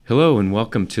Hello and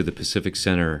welcome to the Pacific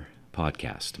Center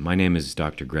podcast. My name is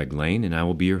Dr. Greg Lane and I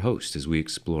will be your host as we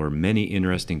explore many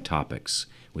interesting topics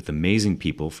with amazing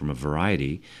people from a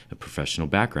variety of professional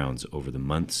backgrounds over the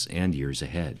months and years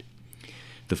ahead.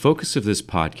 The focus of this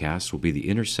podcast will be the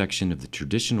intersection of the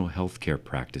traditional healthcare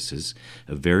practices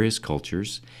of various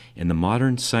cultures and the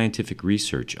modern scientific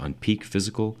research on peak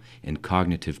physical and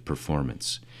cognitive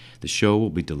performance. The show will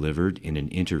be delivered in an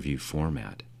interview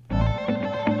format.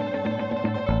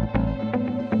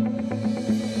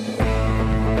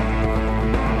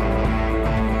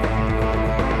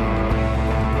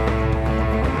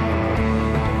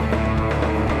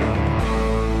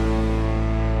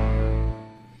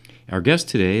 Our guest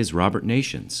today is Robert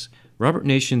Nations. Robert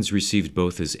Nations received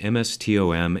both his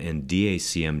MSTOM and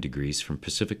DACM degrees from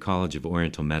Pacific College of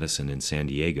Oriental Medicine in San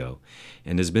Diego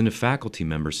and has been a faculty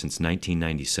member since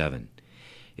 1997.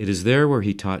 It is there where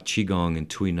he taught Qigong and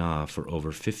Tui Na for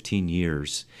over 15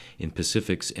 years in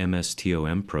Pacific's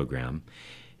MSTOM program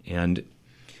and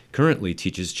currently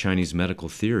teaches Chinese medical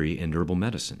theory and herbal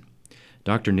medicine.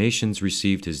 Dr. Nations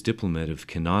received his diplomate of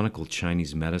canonical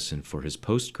Chinese medicine for his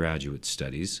postgraduate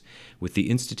studies with the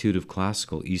Institute of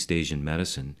Classical East Asian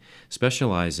Medicine,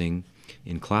 specializing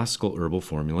in classical herbal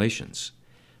formulations.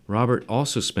 Robert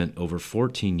also spent over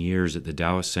 14 years at the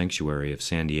Taoist Sanctuary of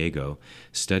San Diego,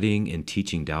 studying and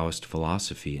teaching Taoist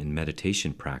philosophy and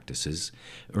meditation practices,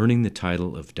 earning the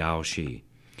title of Tao Shi,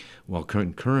 while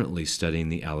concurrently studying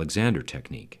the Alexander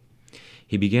Technique.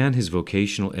 He began his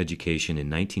vocational education in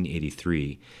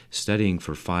 1983, studying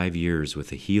for 5 years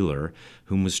with a healer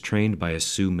whom was trained by a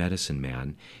Sioux medicine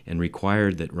man and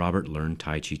required that Robert learn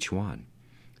Tai Chi Chuan.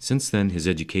 Since then, his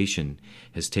education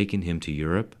has taken him to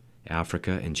Europe,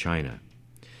 Africa, and China.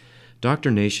 Dr.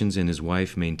 Nations and his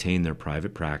wife maintain their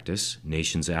private practice,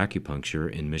 Nations Acupuncture,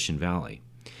 in Mission Valley.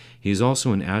 He is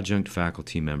also an adjunct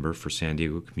faculty member for San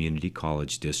Diego Community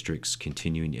College District's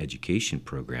continuing education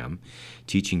program,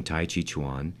 teaching Tai Chi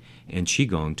Chuan and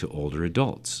Qigong to older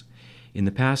adults. In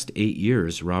the past 8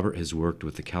 years, Robert has worked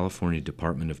with the California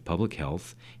Department of Public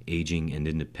Health, Aging and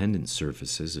Independence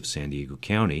Services of San Diego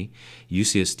County,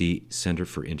 UCSD Center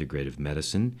for Integrative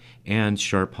Medicine, and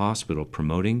Sharp Hospital,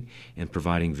 promoting and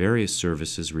providing various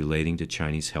services relating to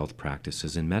Chinese health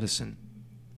practices and medicine.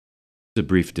 A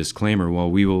brief disclaimer: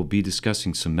 while we will be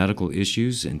discussing some medical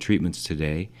issues and treatments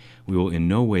today, we will in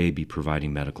no way be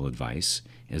providing medical advice.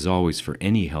 As always, for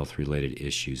any health-related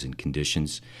issues and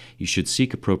conditions, you should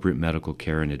seek appropriate medical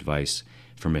care and advice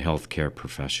from a healthcare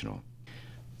professional.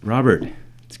 Robert,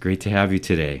 it's great to have you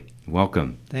today.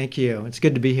 Welcome. Thank you. It's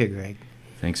good to be here, Greg.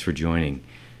 Thanks for joining.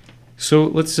 So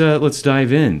let's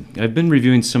dive in. I've been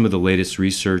reviewing some of the latest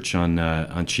research on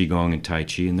Qigong and Tai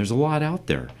Chi, and there's a lot out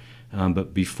there.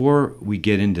 But before we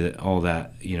get into all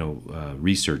that,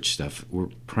 research stuff, we're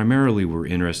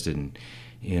interested in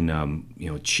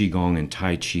Qigong and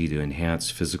Tai Chi to enhance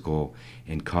physical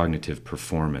and cognitive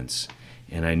performance.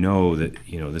 And I know that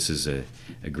this is a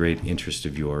great interest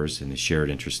of yours and a shared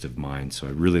interest of mine. So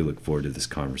I really look forward to this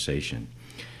conversation.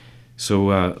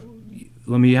 So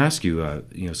let me ask you,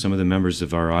 some of the members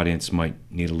of our audience might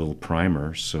need a little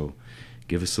primer. So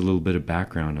give us a little bit of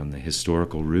background on the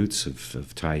historical roots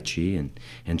of Tai Chi and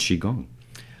Qigong.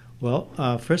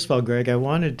 Well, first of all, Greg, I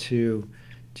wanted to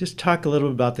just talk a little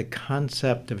bit about the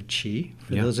concept of Qi.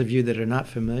 For those of you that are not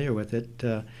familiar with it,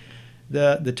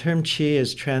 the term Qi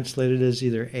is translated as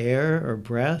either air or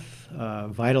breath,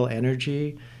 vital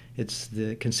energy. It's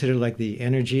considered like the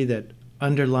energy that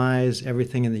underlies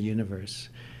everything in the universe.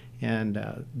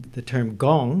 And the term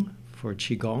Gong for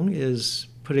Qigong is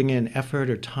putting in effort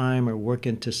or time or work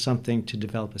into something to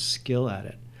develop a skill at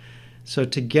it. So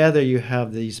together you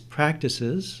have these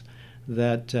practices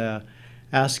that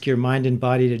ask your mind and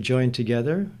body to join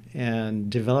together and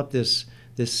develop this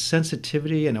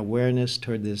sensitivity and awareness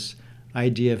toward this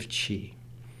idea of Qi.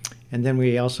 And then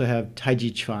we also have Tai Chi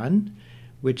Chuan,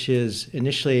 which is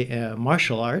initially a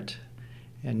martial art,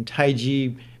 and Tai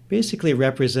Chi basically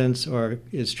represents or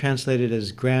is translated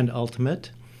as grand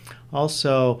ultimate.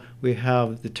 Also, we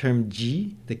have the term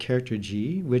Ji, the character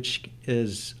Ji, which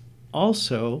is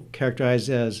also characterized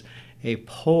as a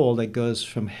pole that goes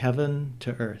from heaven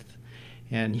to earth.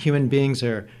 And human beings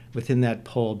are within that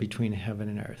pole between heaven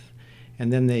and earth.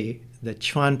 And then the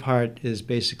Chuan part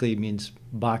basically means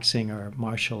boxing or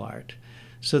martial art.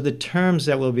 So the terms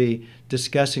that we'll be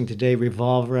discussing today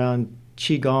revolve around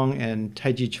Qigong and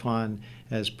Tai Chi Chuan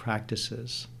as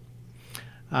practices.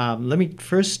 Let me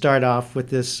first start off with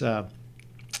this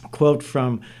quote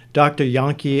from Dr.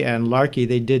 Yonke and Larkey.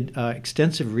 They did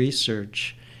extensive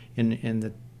research in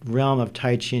the realm of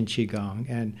Tai Chi and Qigong,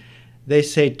 and they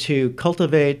say to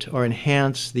cultivate or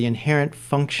enhance the inherent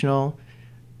functional,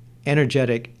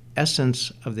 energetic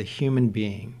essence of the human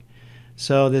being.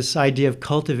 So this idea of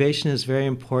cultivation is very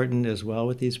important as well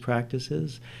with these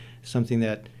practices, something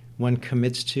that one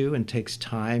commits to and takes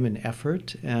time and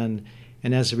effort, and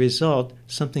as a result,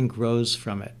 something grows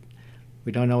from it.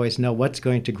 We don't always know what's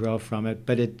going to grow from it,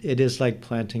 but it is like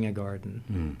planting a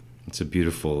garden. It's a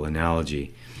beautiful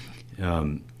analogy.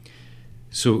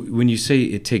 So when you say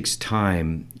it takes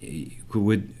time,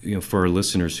 for our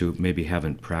listeners who maybe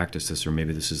haven't practiced this, or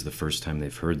maybe this is the first time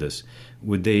they've heard this,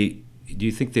 do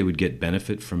you think they would get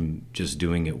benefit from just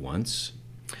doing it once?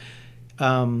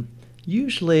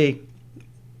 Usually,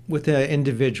 with an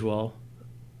individual,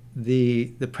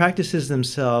 the practices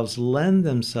themselves lend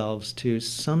themselves to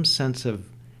some sense of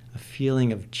a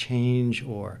feeling of change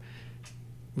or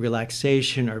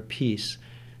relaxation or peace.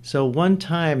 So one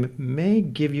time may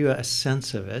give you a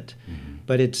sense of it,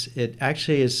 but it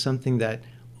actually is something that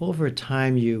over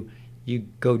time you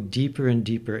go deeper and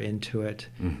deeper into it.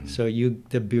 So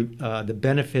the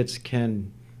benefits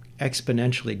can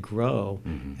exponentially grow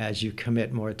as you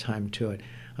commit more time to it.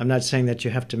 I'm not saying that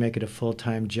you have to make it a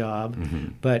full-time job,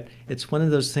 but it's one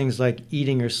of those things like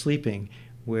eating or sleeping,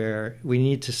 where we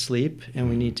need to sleep and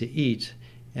we need to eat.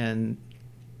 And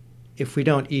if we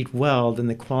don't eat well, then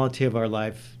the quality of our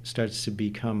life starts to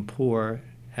become poor,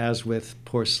 as with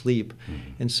poor sleep.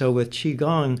 And so with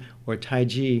Qigong or Tai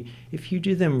Chi, if you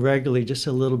do them regularly, just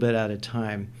a little bit at a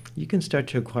time, you can start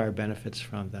to acquire benefits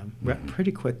from them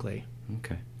pretty quickly.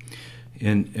 Okay.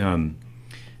 And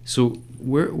so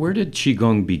where did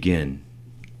Qigong begin?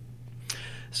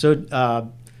 So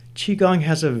Qigong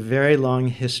has a very long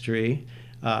history,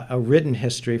 a written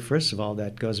history, first of all,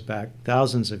 that goes back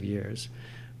thousands of years.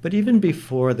 But even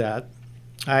before that,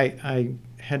 I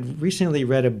had recently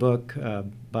read a book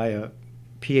by a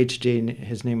PhD,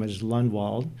 his name was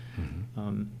Lundwald,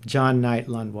 John Knight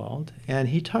Lundwald, and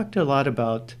he talked a lot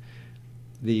about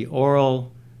the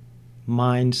oral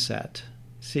mindset.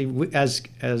 See,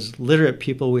 as literate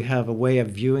people, we have a way of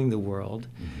viewing the world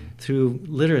through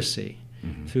literacy,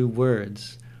 through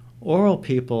words. Oral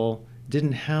people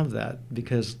didn't have that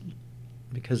because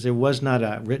there was not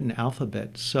a written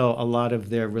alphabet. So a lot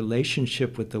of their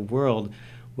relationship with the world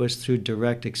was through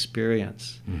direct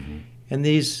experience. And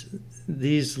these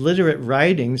literate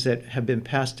writings that have been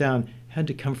passed down had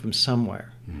to come from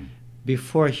somewhere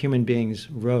before human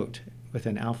beings wrote with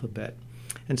an alphabet.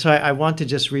 And so I want to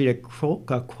just read a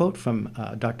quote from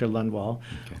Dr. Lundwald.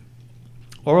 Okay.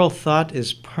 Oral thought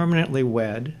is permanently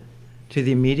wed to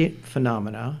the immediate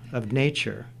phenomena of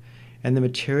nature, and the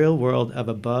material world of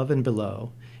above and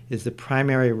below is the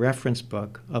primary reference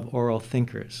book of oral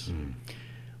thinkers.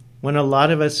 When a lot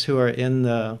of us who are in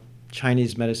the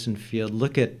Chinese medicine field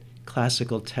look at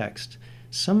classical text,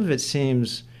 some of it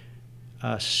seems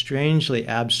strangely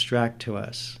abstract to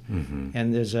us.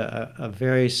 And there's a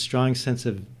very strong sense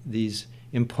of these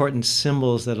important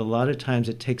symbols that a lot of times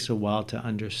it takes a while to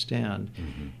understand.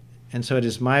 And so it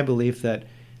is my belief that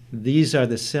these are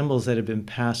the symbols that have been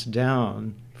passed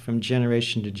down from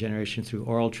generation to generation through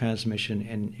oral transmission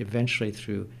and eventually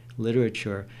through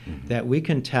literature that we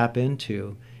can tap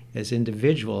into as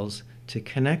individuals to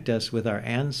connect us with our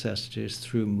ancestors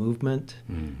through movement,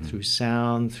 through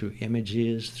sound, through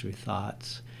images, through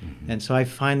thoughts. And so I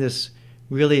find this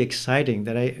really exciting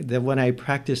that when I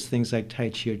practice things like Tai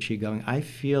Chi or Qigong, I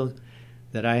feel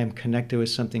that I am connected with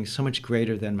something so much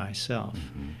greater than myself,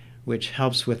 which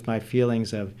helps with my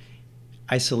feelings of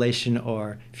isolation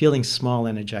or feeling small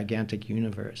in a gigantic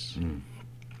universe.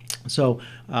 So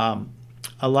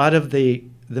a lot of the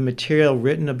material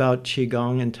written about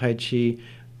Qigong and Tai Chi,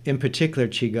 in particular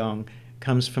Qigong,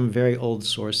 comes from very old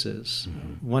sources.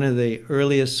 One of the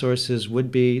earliest sources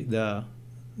would be the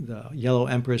Yellow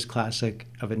Emperor's Classic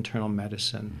of Internal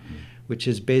Medicine, which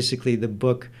is basically the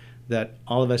book that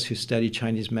all of us who study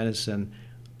Chinese medicine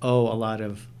owe a lot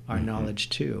of our knowledge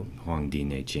to. Huangdi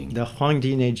Neijing. The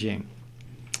Huangdi Neijing.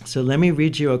 So let me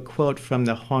read you a quote from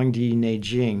the Huangdi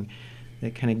Neijing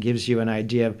that kind of gives you an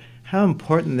idea of how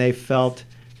important they felt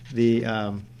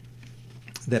that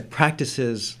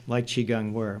practices like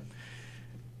Qigong were.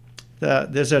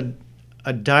 There's a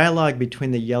dialogue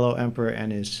between the Yellow Emperor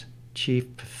and his chief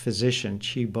physician,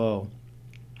 Qi Bo.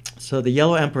 So the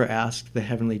Yellow Emperor asked the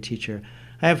heavenly teacher,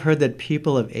 I have heard that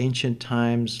people of ancient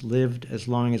times lived as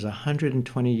long as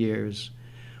 120 years,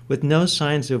 with no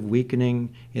signs of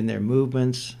weakening in their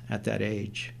movements at that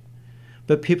age.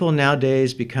 But people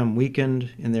nowadays become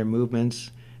weakened in their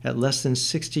movements at less than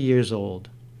 60 years old.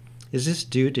 Is this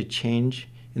due to change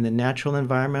in the natural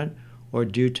environment or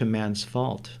due to man's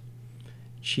fault?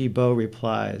 Qi Bo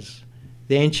replies,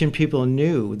 The ancient people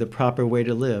knew the proper way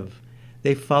to live.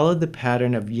 They followed the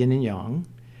pattern of yin and yang,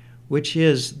 which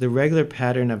is the regular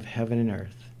pattern of heaven and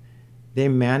earth. They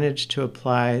managed to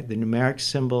apply the numeric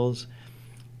symbols,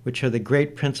 which are the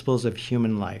great principles of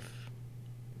human life.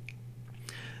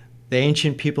 The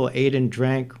ancient people ate and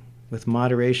drank with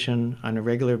moderation on a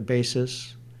regular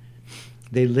basis.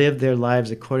 They lived their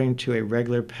lives according to a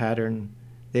regular pattern.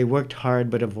 They worked hard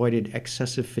but avoided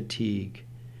excessive fatigue.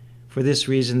 For this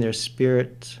reason, their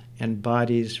spirits and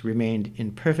bodies remained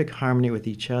in perfect harmony with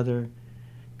each other.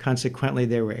 Consequently,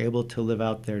 they were able to live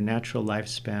out their natural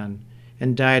lifespan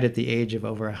and died at the age of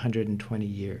over 120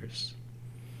 years.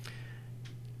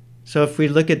 So if we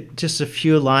look at just a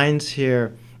few lines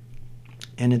here,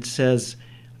 and it says,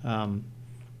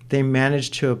 they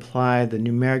managed to apply the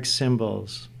numeric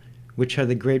symbols, which are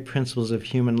the great principles of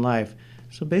human life.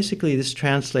 So basically, this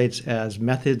translates as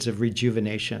methods of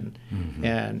rejuvenation,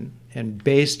 and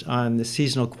based on the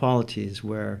seasonal qualities,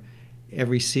 where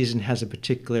every season has a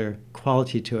particular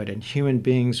quality to it, and human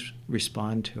beings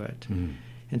respond to it.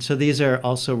 And so these are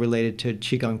also related to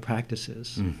Qigong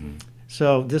practices.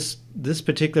 So this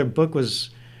particular book was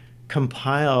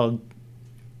compiled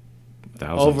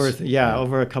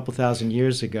over a couple thousand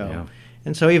years ago. Yeah.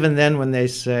 And so even then, when they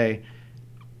say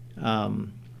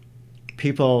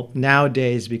people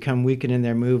nowadays become weakened in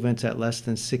their movements at less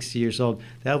than 60 years old,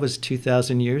 that was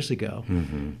 2,000 years ago.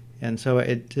 And so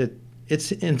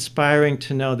it's inspiring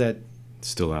to know that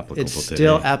still applicable it's today.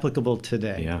 still applicable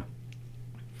today. Yeah.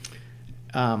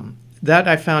 That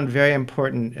I found very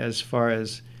important as far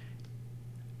as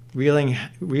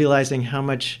realizing how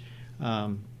much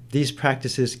these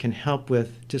practices can help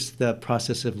with just the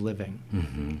process of living.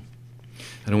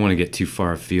 I don't want to get too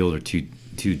far afield or too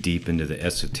deep into the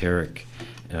esoteric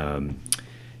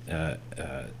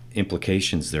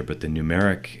implications there, but the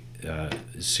numeric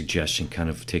suggestion kind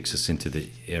of takes us into the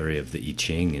area of the I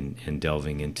Ching and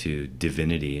delving into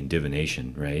divinity and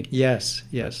divination, right? Yes.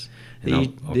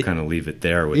 And I'll kind of leave it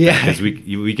there with that, because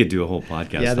we could do a whole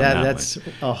podcast on that. That's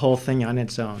a whole thing on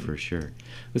its own. For sure.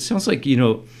 It sounds like,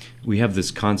 we have this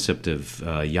concept of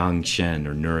yang shen,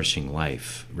 or nourishing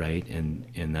life, right?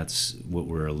 And that's what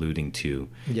we're alluding to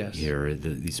here.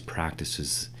 These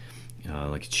practices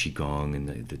like Qigong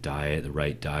and the diet,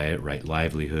 right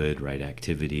livelihood, right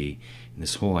activity, and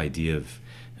this whole idea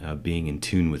of being in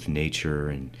tune with nature,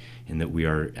 and that we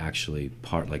are actually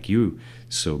part, like you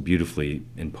so beautifully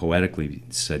and poetically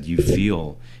said, you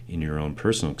feel in your own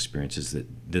personal experiences that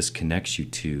this connects you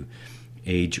to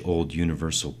age-old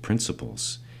universal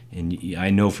principles. And I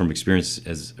know from experience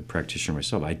as a practitioner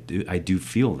myself, I do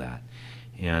feel that.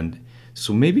 And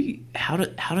so maybe how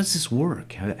does this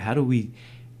work? How do we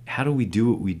do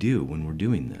what we do when we're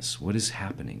doing this? What is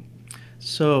happening?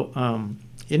 So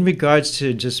in regards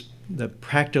to just the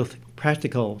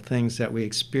practical things that we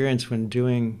experience when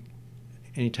doing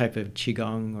any type of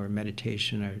Qigong or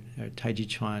meditation or Tai Chi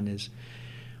Chuan, is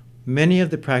many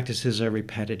of the practices are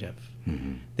repetitive.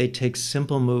 They take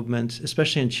simple movements,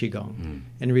 especially in Qigong,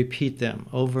 and repeat them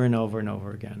over and over and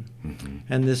over again.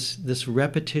 And this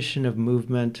repetition of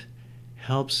movement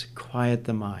helps quiet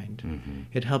the mind.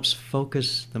 It helps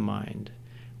focus the mind,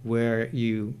 where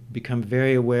you become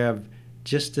very aware of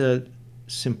just the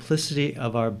simplicity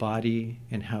of our body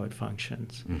and how it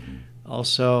functions.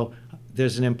 Also,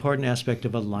 there's an important aspect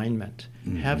of alignment.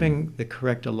 Having the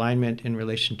correct alignment in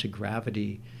relation to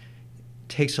gravity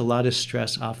takes a lot of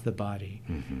stress off the body.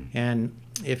 And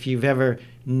if you've ever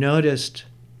noticed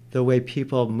the way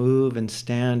people move and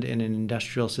stand in an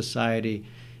industrial society,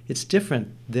 it's different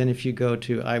than if you go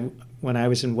to, when I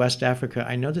was in West Africa,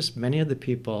 I noticed many of the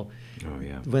people,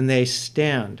 when they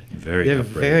stand, they're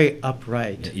very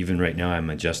upright. Yeah, even right now, I'm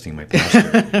adjusting my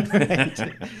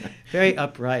posture. Very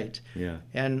upright. Yeah.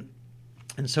 And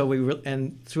so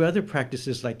and through other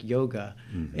practices like yoga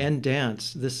and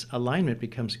dance, this alignment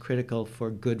becomes critical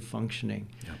for good functioning.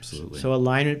 Absolutely. So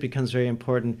alignment becomes very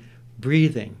important.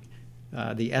 Breathing,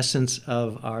 the essence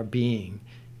of our being,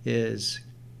 is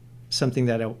something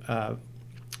that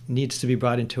needs to be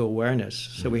brought into awareness.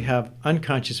 So we have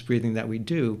unconscious breathing that we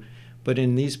do, but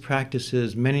in these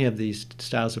practices, many of these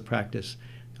styles of practice,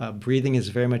 breathing is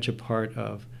very much a part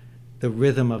of the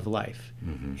rhythm of life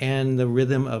and the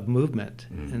rhythm of movement.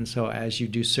 And so as you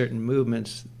do certain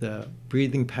movements, the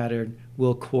breathing pattern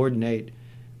will coordinate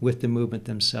with the movement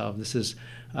themselves. This is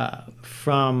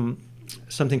from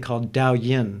something called Dao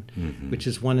Yin, which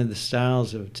is one of the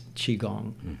styles of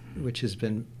Qigong, which has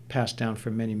been passed down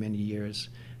for many, many years.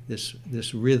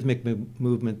 This rhythmic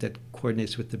movement that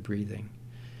coordinates with the breathing.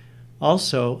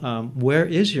 Also, where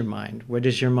is your mind? Where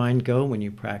does your mind go when you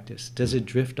practice? Does it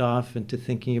drift off into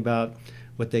thinking about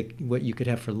what you could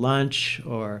have for lunch,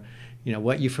 or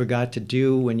what you forgot to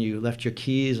do when you left your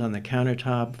keys on the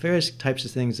countertop. Various types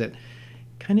of things that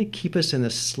kind of keep us in a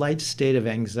slight state of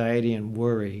anxiety and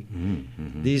worry.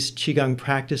 Mm-hmm. These Qigong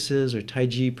practices or Tai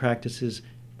Chi practices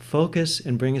focus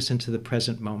and bring us into the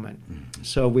present moment. Mm-hmm.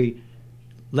 So we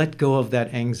let go of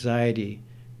that anxiety,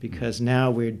 because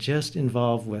now we're just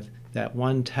involved with that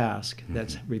one task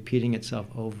that's repeating itself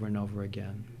over and over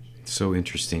again. So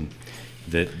interesting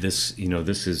that this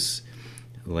is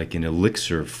like an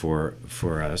elixir for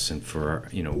us and for our,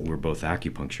 we're both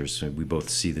acupuncturists, so we both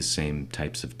see the same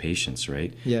types of patients,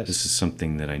 right? Yes. This is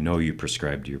something that I know you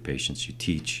prescribe to your patients, you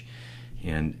teach.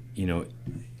 And,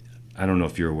 I don't know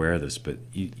if you're aware of this, but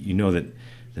you know that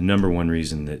the number one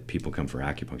reason that people come for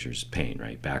acupuncture is pain,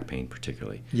 right? Back pain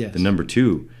particularly. Yes. The number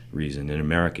two reason, in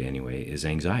America anyway, is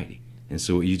anxiety. And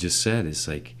so what you just said is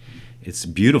like, it's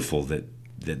beautiful that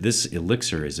this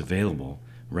elixir is available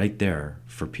right there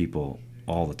for people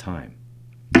all the time.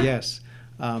 Yes.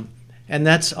 And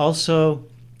that's also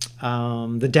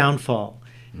the downfall,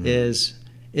 is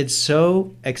it's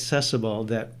so accessible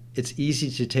that it's easy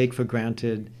to take for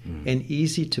granted and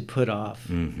easy to put off.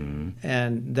 Mm-hmm.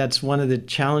 And that's one of the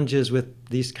challenges with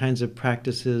these kinds of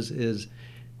practices, is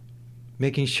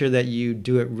making sure that you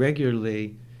do it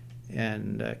regularly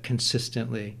and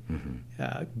consistently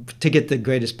to get the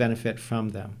greatest benefit from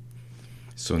them.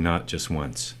 So not just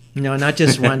once. No, not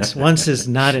just once. Once is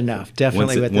not enough.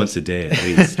 Definitely once a day at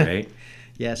least, right?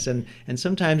 Yes, and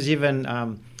sometimes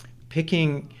even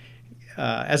picking.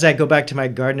 As I go back to my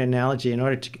garden analogy, in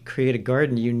order to create a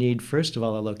garden, you need, first of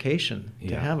all, a location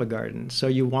to have a garden. So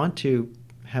you want to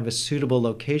have a suitable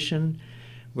location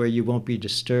where you won't be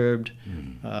disturbed,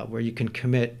 where you can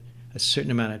commit a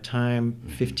certain amount of time,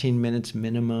 15 minutes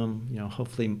minimum,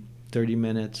 hopefully 30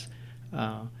 minutes,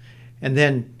 and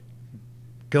then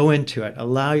go into it.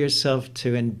 Allow yourself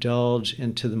to indulge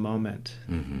into the moment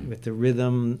with the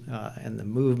rhythm and the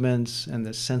movements and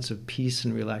the sense of peace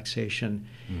and relaxation.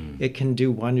 It can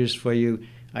do wonders for you,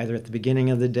 either at the beginning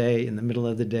of the day, in the middle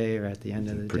of the day, or at the end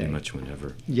of the day. Pretty much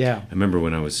whenever. Yeah. I remember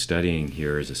when I was studying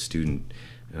here as a student,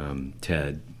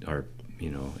 Ted, our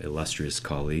illustrious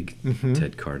colleague,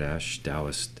 Ted Kardash,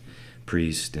 Taoist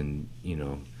priest, and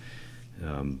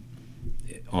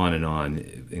on and on,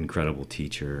 incredible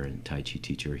teacher and Tai Chi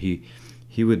teacher.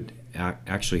 He would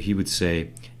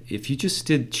say, if you just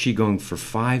did Qigong for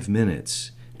 5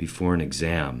 minutes before an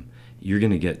exam, you're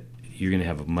gonna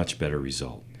have a much better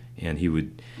result. And he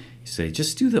would say,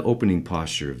 just do the opening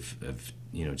posture of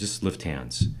just lift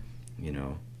hands,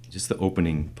 just the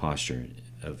opening posture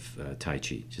of Tai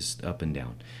Chi, just up and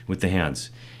down with the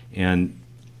hands. And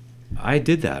I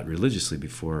did that religiously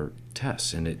before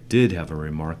tests, and it did have a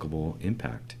remarkable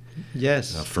impact.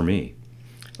 Yes. For me.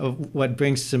 What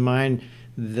brings to mind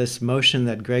this motion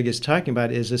that Greg is talking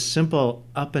about is a simple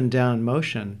up and down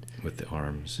motion. With the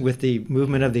arms. With the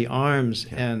movement of the arms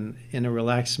and in a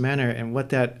relaxed manner. And what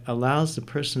that allows the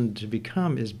person to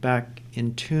become is back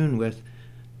in tune with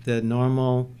the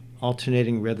normal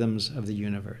alternating rhythms of the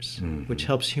universe, which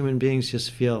helps human beings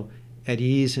just feel at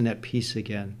ease and at peace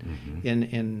again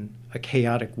in a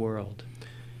chaotic world.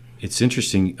 It's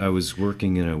interesting. I was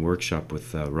working in a workshop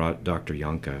with Dr.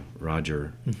 Yanka,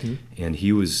 Roger, and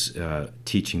he was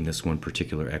teaching this one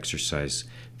particular exercise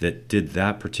that did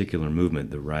that particular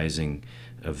movement, the raising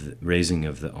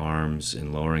of the arms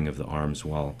and lowering of the arms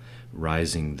while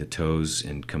rising the toes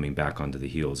and coming back onto the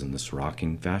heels in this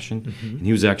rocking fashion. And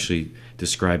he was actually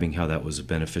describing how that was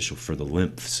beneficial for the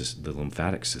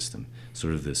lymphatic system,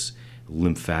 sort of this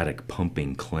lymphatic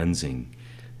pumping, cleansing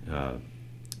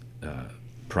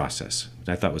process.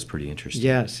 I thought was pretty interesting.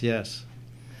 Yes.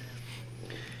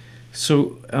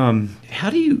 So, how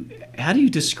do you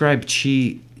describe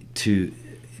Qi to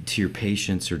your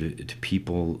patients or to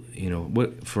people?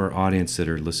 What, for our audience that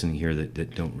are listening here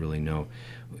that don't really know,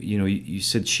 you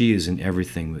said Qi is in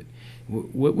everything, but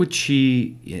what would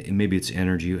Qi, and maybe it's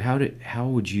energy, how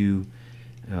would you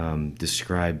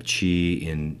describe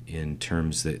Qi in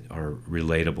terms that are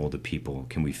relatable to people?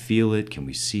 Can we feel it? Can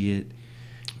we see it?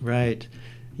 Right.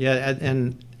 Yeah,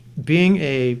 and being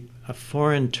a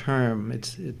foreign term,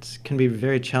 it can be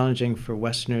very challenging for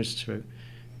Westerners to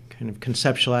kind of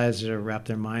conceptualize it or wrap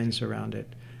their minds around it.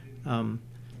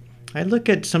 I look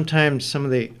at sometimes some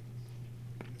of the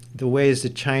ways the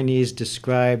Chinese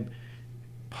describe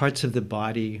parts of the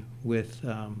body with,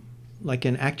 like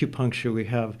in acupuncture, we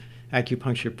have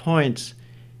acupuncture points,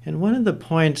 and one of the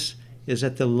points is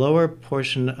at the lower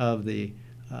portion of the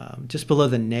just below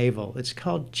the navel. It's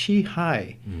called Qi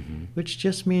Hai, which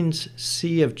just means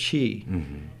sea of Qi.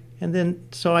 And then,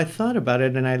 so I thought about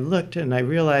it and I looked and I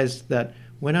realized that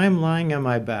when I'm lying on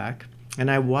my back and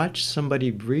I watch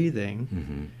somebody breathing,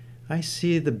 Mm-hmm. I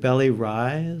see the belly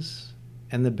rise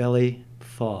and the belly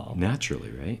fall.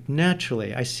 Naturally, right?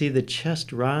 Naturally, I see the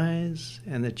chest rise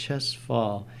and the chest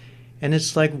fall. And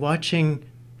it's like watching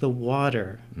the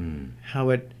water, how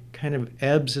it kind of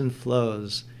ebbs and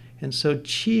flows. And so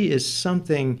chi is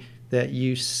something that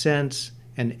you sense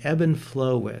an ebb and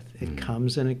flow with. It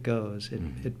comes and it goes.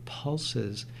 It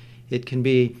pulses. It can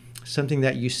be something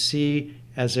that you see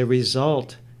as a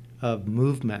result of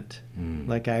movement,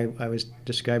 like I was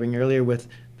describing earlier with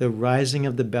the rising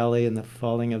of the belly and the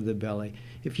falling of the belly.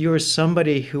 If you are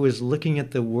somebody who is looking at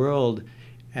the world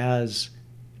as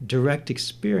direct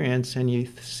experience and you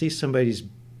see somebody's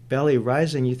belly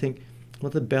rising, you think,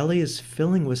 well, the belly is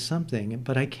filling with something,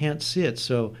 but I can't see it,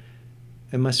 so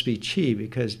it must be chi,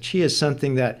 because chi is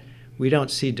something that we don't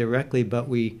see directly, but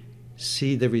we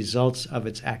see the results of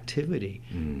its activity.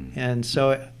 And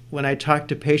so when I talk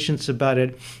to patients about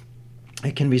it,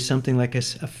 it can be something like a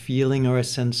feeling or a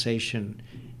sensation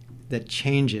that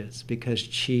changes, because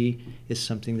chi is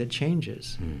something that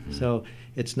changes. So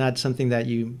it's not something that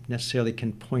you necessarily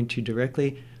can point to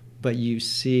directly, but you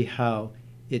see how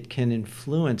it can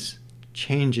influence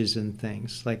changes in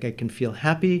things. Like I can feel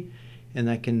happy, and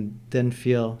I can then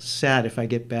feel sad if I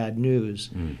get bad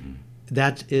news.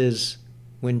 That is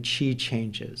when chi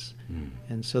changes.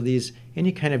 And so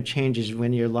any kind of changes,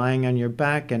 when you're lying on your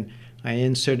back and I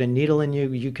insert a needle in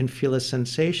you, you can feel a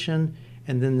sensation,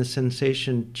 and then the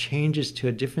sensation changes to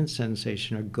a different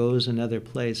sensation or goes another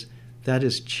place. That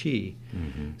is chi.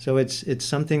 So it's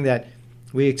something that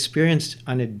we experience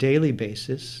on a daily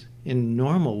basis in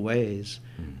normal ways,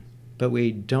 but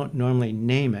we don't normally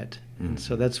name it. And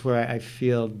so that's where I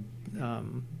feel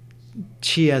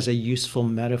chi as a useful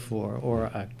metaphor or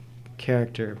a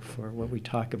character for what we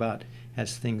talk about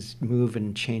as things move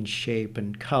and change shape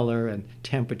and color and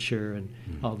temperature and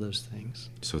all those things.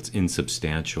 So it's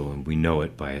insubstantial, and we know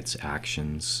it by its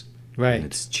actions and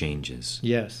its changes.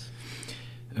 Yes.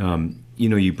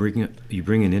 You bring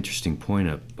an interesting point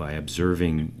up by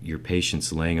observing your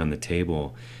patients laying on the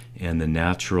table and the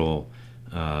natural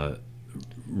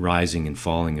rising and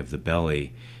falling of the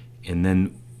belly. And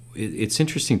then it's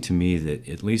interesting to me that,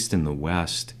 at least in the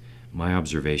West, my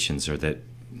observations are that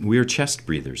we are chest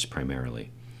breathers primarily,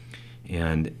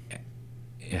 and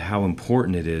how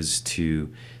important it is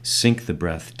to sink the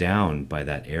breath down by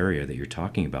that area that you're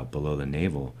talking about below the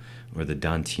navel, or the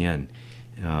dantian.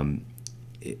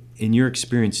 In your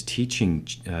experience teaching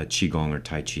Qigong or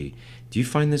Tai Chi, do you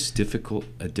find this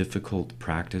a difficult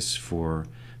practice for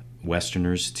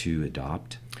Westerners to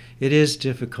adopt? It is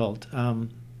difficult.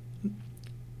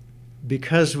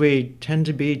 Because we tend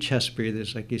to be chest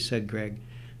breathers, like you said, Greg.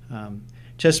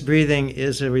 Chest breathing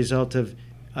is a result of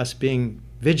us being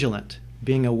vigilant,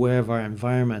 being aware of our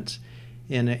environments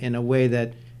in a way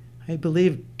that I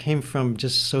believe came from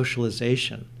just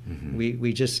socialization.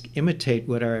 We just imitate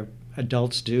what our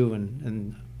adults do,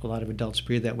 and a lot of adults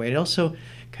breathe that way. It also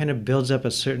kind of builds up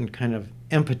a certain kind of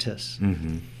impetus.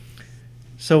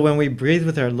 So when we breathe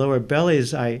with our lower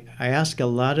bellies, I ask a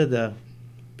lot of the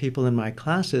people in my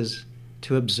classes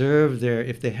to observe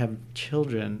if they have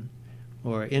children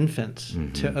or infants,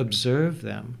 to observe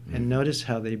them and notice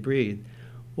how they breathe.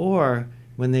 Or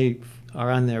when they are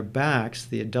on their backs,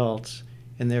 the adults,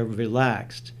 and they're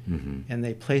relaxed, and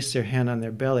they place their hand on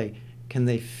their belly, can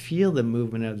they feel the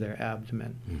movement of their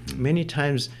abdomen? Many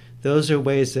times those are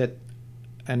ways that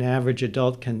an average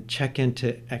adult can check in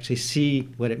to actually see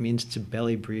what it means to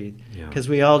belly breathe, because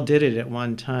we all did it at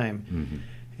one time.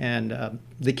 And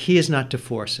the key is not to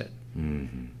force it,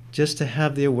 just to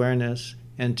have the awareness,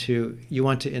 and you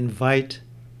want to invite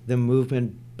the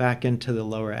movement back into the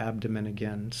lower abdomen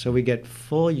again. So we get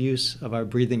full use of our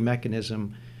breathing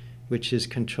mechanism, which is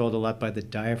controlled a lot by the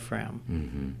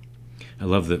diaphragm. I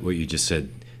love that what you just said,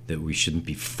 that we shouldn't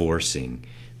be forcing,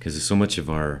 because so much of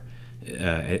our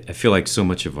I feel like so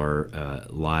much of our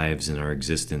lives and our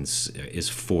existence is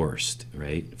forced,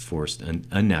 right? Forced,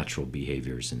 unnatural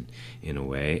behaviors in a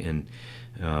way. And,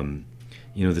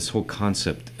 this whole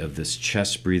concept of this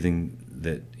chest breathing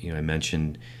that, I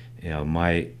mentioned,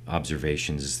 my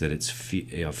observations is that it's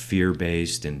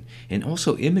fear-based and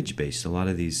also image-based. A lot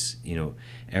of these,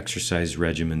 exercise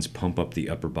regimens pump up the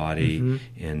upper body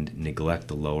and neglect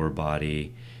the lower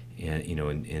body. And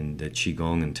in the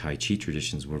Qigong and Tai Chi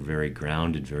traditions, we're very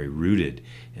grounded, very rooted,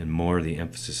 and more the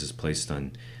emphasis is placed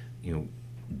on,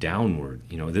 downward.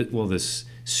 This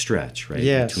stretch, right,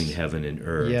 between heaven and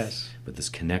earth. Yes. But this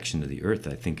connection to the earth,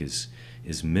 I think, is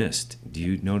missed. Do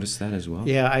you notice that as well?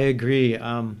 Yeah, I agree.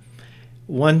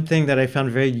 One thing that I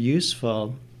found very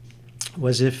useful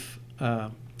was if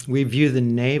we view the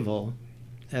navel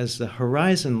as the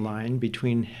horizon line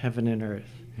between heaven and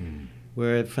earth,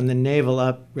 where from the navel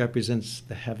up represents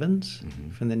the heavens,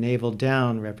 from the navel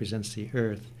down represents the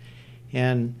earth.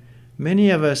 And many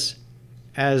of us,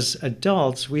 as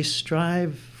adults, we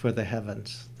strive for the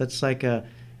heavens. That's like a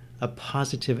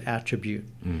positive attribute.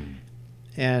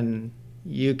 And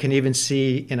you can even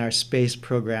see in our space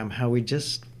program how we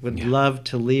just would love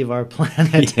to leave our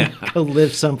planet and go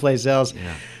live someplace else.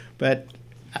 But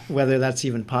whether that's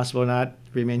even possible or not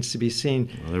remains to be seen.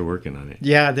 Well, they're working on it.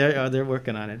 Yeah, they're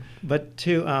working on it. But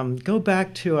to go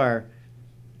back to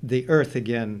the Earth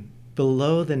again,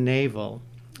 below the navel,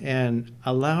 and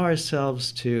allow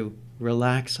ourselves to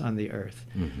relax on the Earth,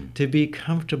 to be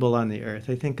comfortable on the Earth.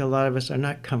 I think a lot of us are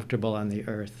not comfortable on the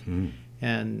Earth,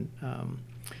 and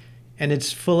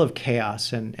it's full of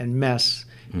chaos and mess,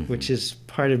 which is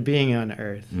part of being on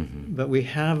Earth. But we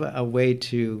have a way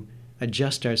to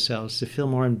adjust ourselves to feel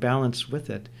more in balance with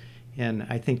it. And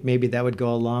I think maybe that would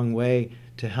go a long way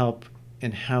to help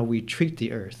in how we treat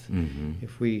the Earth,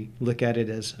 if we look at it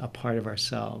as a part of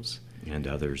ourselves. And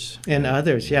others. And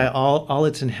others, all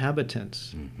its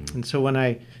inhabitants. And so when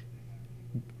I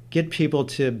get people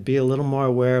to be a little more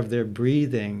aware of their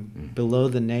breathing below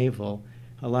the navel,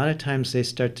 a lot of times they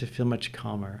start to feel much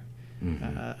calmer,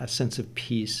 a sense of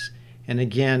peace. And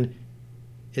again,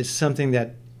 it's something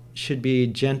that should be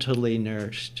gently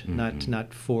nourished,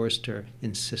 not forced or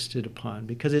insisted upon,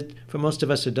 because for most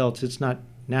of us adults, it's not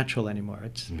natural anymore.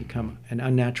 It's become an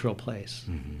unnatural place.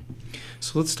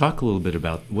 So let's talk a little bit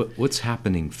about what's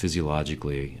happening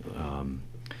physiologically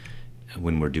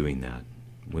when we're doing that.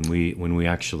 When we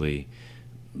actually,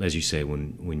 as you say,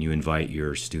 when you invite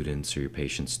your students or your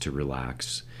patients to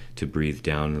relax, to breathe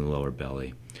down in the lower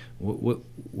belly,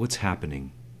 what's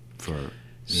happening for?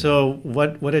 So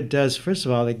what it does, first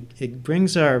of all, it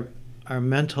brings our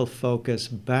mental focus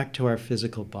back to our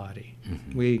physical body.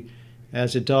 We,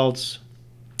 as adults,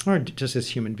 or just as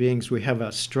human beings, we have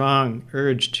a strong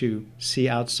urge to see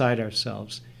outside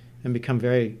ourselves and become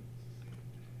very,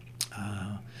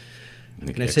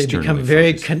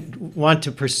 want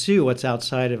to pursue what's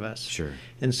outside of us. Sure.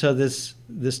 And so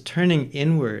this turning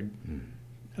inward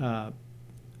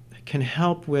can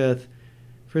help with,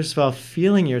 first of all,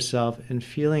 feeling yourself and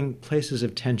feeling places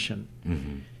of tension.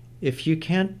 If you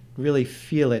can't really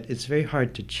feel it, it's very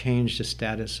hard to change the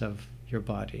status of your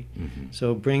body.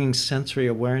 So bringing sensory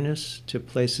awareness to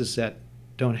places that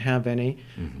don't have any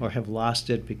or have lost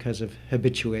it because of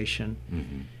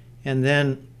habituation. And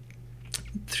then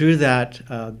through that,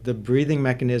 the breathing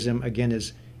mechanism, again,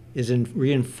 is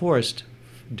reinforced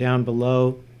down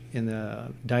below in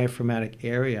the diaphragmatic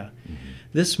area.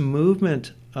 This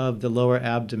movement of the lower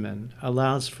abdomen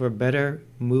allows for better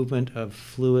movement of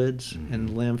fluids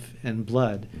and lymph and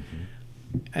blood.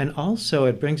 And also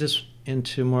it brings us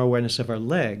into more awareness of our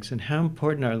legs and how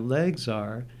important our legs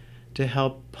are to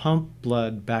help pump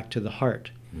blood back to the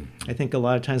heart. I think a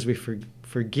lot of times we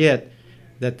forget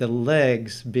that the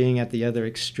legs, being at the other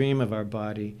extreme of our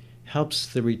body, helps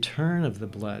the return of the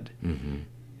blood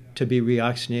to be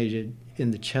reoxygenated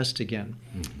in the chest again.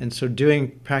 And so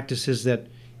doing practices that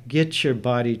get your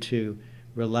body to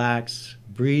relax,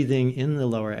 breathing in the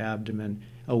lower abdomen,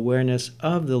 awareness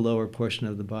of the lower portion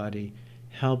of the body,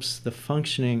 helps the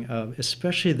functioning of,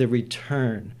 especially the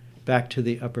return back to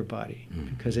the upper body,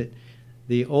 because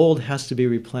the old has to be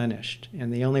replenished,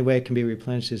 and the only way it can be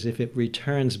replenished is if it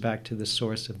returns back to the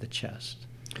source of the chest.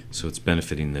 So it's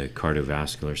benefiting the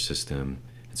cardiovascular system,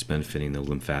 it's benefiting the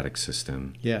lymphatic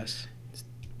system. Yes. It's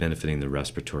benefiting the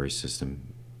respiratory system.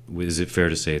 Is it fair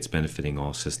to say it's benefiting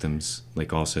all systems,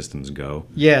 like all systems go?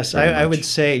 Yes, I would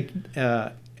say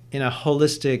in a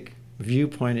holistic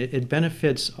viewpoint, it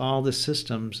benefits all the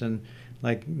systems, and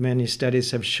like many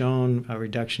studies have shown, a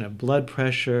reduction of blood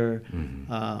pressure,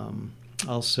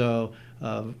 also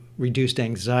reduced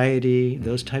anxiety,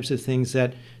 those types of things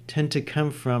that tend to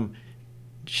come from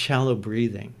shallow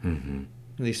breathing,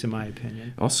 at least in my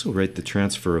opinion. Also, right, the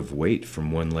transfer of weight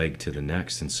from one leg to the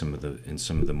next in some of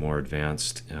the more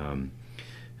advanced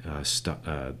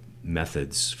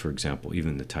methods, for example,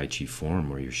 even the Tai Chi form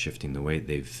where you're shifting the weight,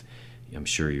 I'm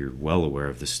sure you're well aware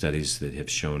of the studies that have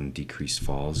shown decreased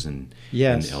falls in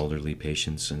elderly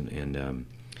patients and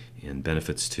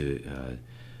benefits to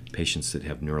patients that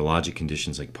have neurologic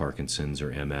conditions like Parkinson's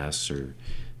or MS or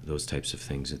those types of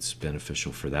things. It's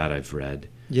beneficial for that, I've read.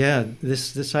 Yeah,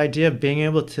 this idea of being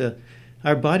able to,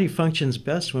 our body functions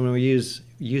best when we use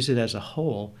it as a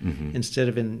whole instead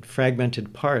of in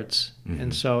fragmented parts.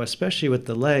 And so especially with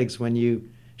the legs, when you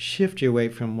shift your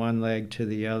weight from one leg to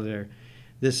the other,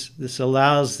 this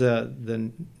allows the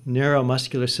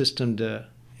neuromuscular system to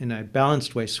in a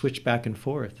balanced way, switch back and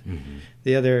forth. Mm-hmm.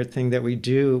 The other thing that we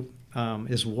do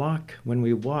is walk. When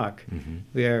we walk, Mm-hmm.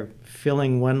 we are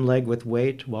filling one leg with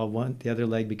weight while the other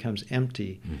leg becomes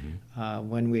empty.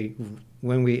 Mm-hmm.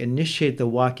 When we initiate the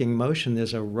walking motion,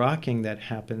 there's a rocking that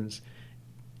happens.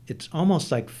 It's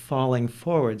almost like falling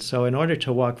forward. So in order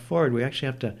to walk forward, we actually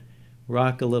have to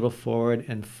rock a little forward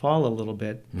and fall a little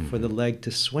bit for the leg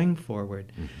to swing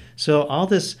forward. Mm-hmm. So all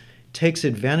this takes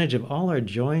advantage of all our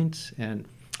joints and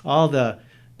all the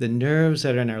nerves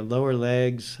that are in our lower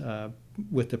legs,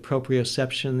 with the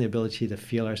proprioception, the ability to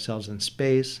feel ourselves in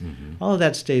space. Mm-hmm. All of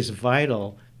that stays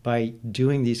vital by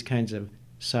doing these kinds of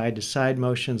side-to-side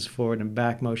motions, forward and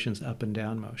back motions, up and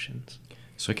down motions.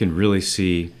 So I can really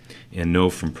see and know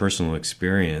from personal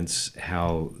experience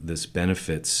how this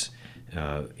benefits,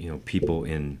 people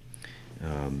in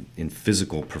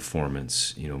physical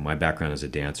performance. My background as a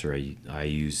dancer, I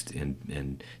used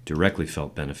and directly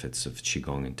felt benefits of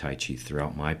Qigong and Tai Chi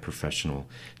throughout my professional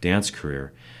dance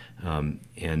career.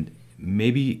 And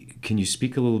maybe can you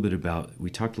speak a little bit about?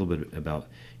 We talked a little bit about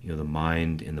the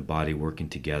mind and the body working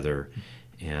together,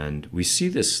 and we see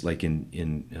this like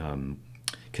in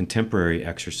contemporary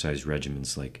exercise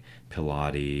regimens like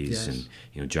Pilates. Yes.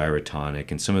 And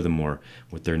gyrotonic and some of the more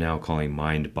what they're now calling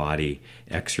mind-body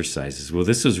exercises. Well,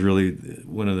 this was really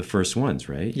one of the first ones,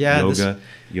 right? Yeah.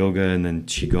 Yoga, and then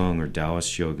Qigong or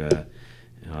Taoist yoga.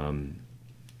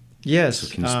 Yes.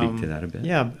 So can you speak to that a bit?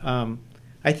 Yeah.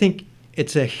 I think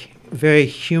it's a very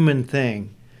human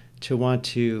thing to want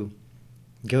to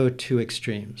go to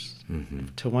extremes, Mm-hmm.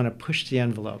 to want to push the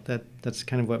envelope. That's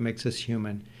kind of what makes us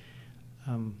human.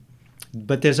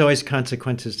 But there's always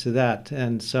consequences to that.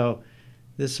 And so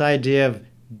this idea of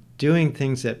doing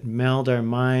things that meld our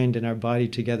mind and our body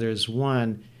together as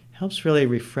one helps really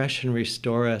refresh and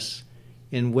restore us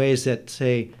in ways that,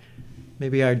 say,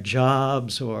 maybe our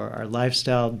jobs or our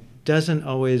lifestyle doesn't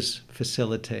always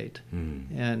facilitate,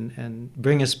 and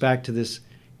bring us back to this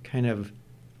kind of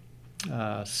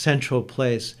central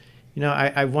place.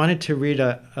 I wanted to read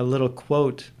a little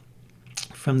quote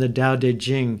from the Tao Te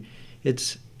Ching.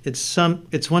 It's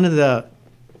one of the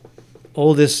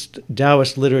oldest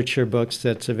Taoist literature books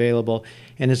that's available,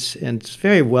 and it's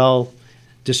very well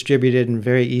distributed and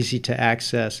very easy to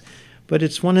access. But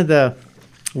it's one of the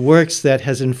works that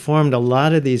has informed a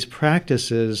lot of these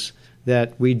practices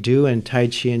that we do in Tai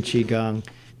Chi and Qigong.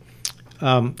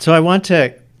 So I want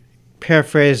to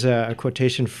paraphrase a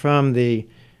quotation from the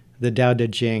Tao Te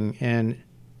Ching, and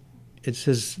it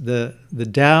says, the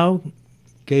Tao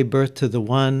gave birth to the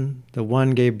one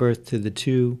gave birth to the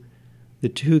two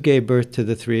gave birth to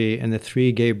the three, and the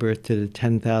three gave birth to the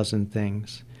 10,000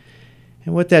 things.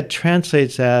 And what that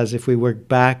translates as, if we work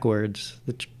backwards,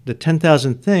 the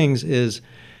 10,000 things is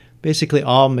basically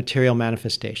all material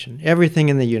manifestation, everything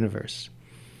in the universe.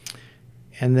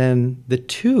 And then the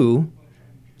three,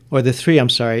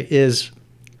 is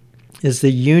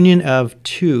the union of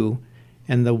two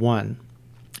and the one.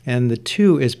 And the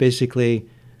two is basically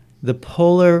the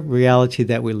polar reality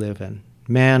that we live in.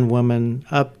 Man, woman,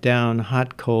 up, down,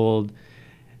 hot, cold.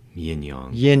 Yin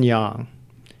yang. Yin yang.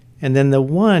 And then the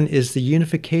one is the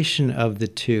unification of the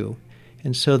two.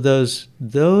 And so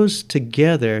those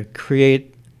together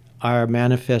create our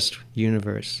manifest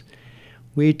universe.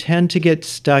 We tend to get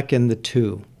stuck in the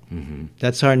two. Mm-hmm.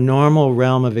 That's our normal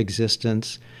realm of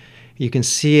existence. You can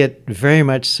see it very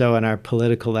much so in our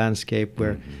political landscape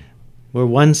where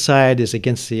one side is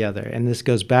against the other. And this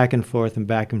goes back and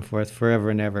forth forever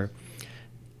and ever.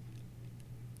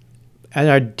 At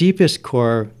our deepest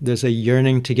core, there's a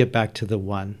yearning to get back to the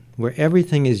one, where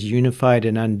everything is unified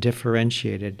and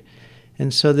undifferentiated.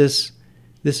 And so this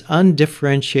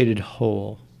undifferentiated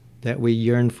whole that we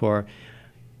yearn for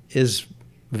is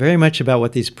very much about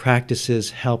what these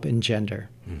practices help engender.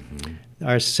 Mm-hmm.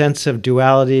 Our sense of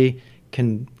duality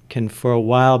can for a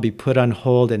while be put on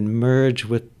hold and merge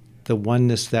with the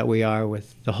oneness that we are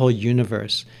with the whole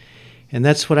universe. And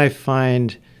that's what I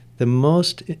find the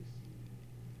most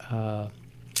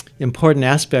important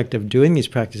aspect of doing these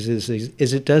practices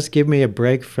is it does give me a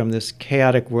break from this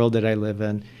chaotic world that I live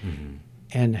in,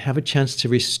 and have a chance to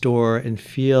restore and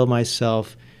feel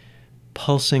myself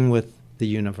pulsing with the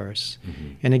universe.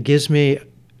 And it gives me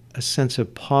a sense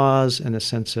of pause and a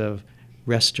sense of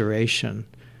restoration.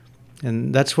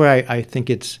 And that's where I think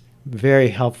it's very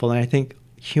helpful. And I think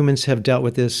humans have dealt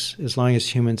with this as long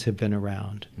as humans have been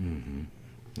around. Mm-hmm.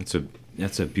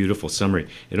 That's a beautiful summary.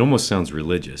 It almost sounds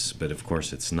religious, but of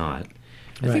course it's not.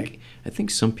 Right. I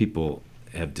think some people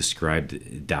have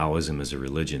described Taoism as a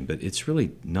religion, but it's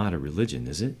really not a religion,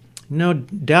 is it? No,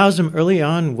 Taoism early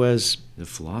on was The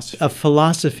philosophy. a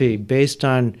philosophy based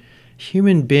on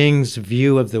human beings'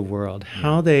 view of the world,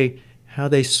 how they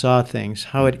saw things,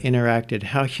 how it interacted,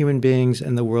 how human beings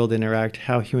and the world interact,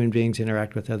 how human beings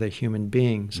interact with other human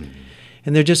beings.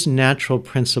 And they're just natural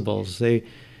principles. The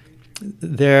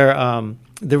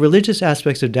religious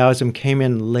aspects of Taoism came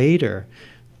in later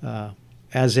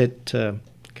as it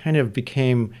kind of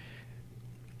became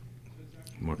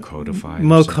more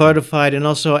codified. And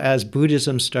also as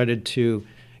Buddhism started to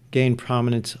gain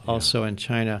prominence also in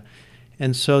China.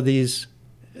 And so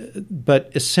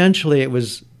but essentially it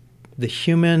was the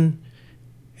human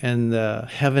and the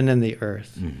heaven and the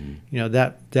earth.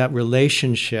 That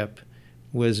relationship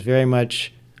was very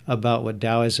much about what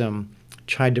Taoism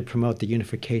tried to promote, the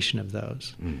unification of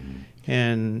those.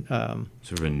 And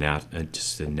sort of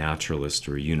just a naturalist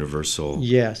or a universal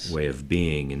way of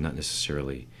being, and not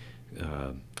necessarily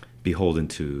beholden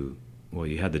to, well,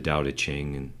 you had the Tao Te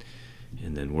Ching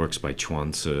and then works by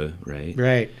Chuang Tzu, right?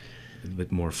 Right. A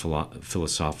bit more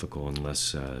philosophical and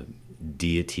less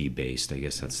deity-based. I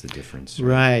guess that's the difference.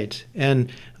 Right.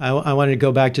 And I wanted to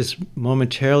go back just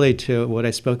momentarily to what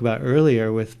I spoke about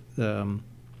earlier with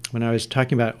when I was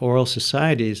talking about oral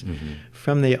societies.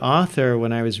 From the author,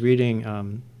 when I was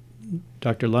reading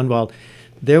Dr. Lundwald,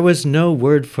 there was no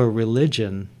word for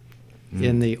religion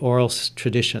in the oral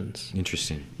traditions.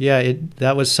 Interesting. Yeah,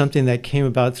 that was something that came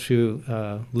about through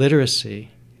literacy.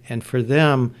 And for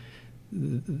them,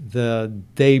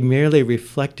 they merely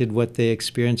reflected what they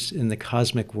experienced in the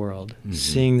cosmic world,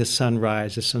 seeing the sun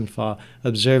rise, the sun fall,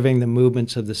 observing the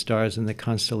movements of the stars and the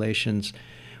constellations.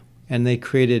 And they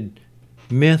created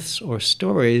myths or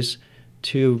stories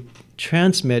to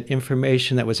transmit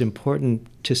information that was important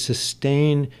to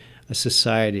sustain a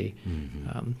society,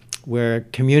 where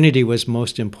community was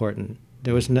most important.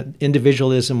 There was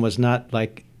individualism was not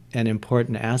like an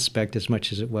important aspect as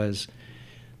much as it was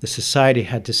the society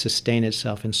had to sustain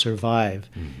itself and survive.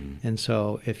 And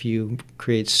so if you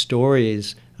create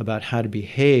stories about how to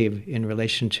behave in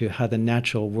relation to how the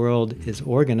natural world is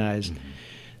organized,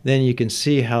 then you can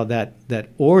see how that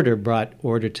order brought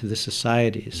order to the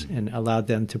societies and allowed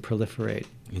them to proliferate.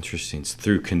 Interesting. It's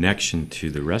through connection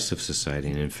to the rest of society,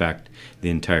 and in fact,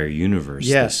 the entire universe.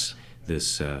 Yes.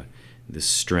 This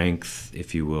strength,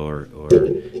 if you will, or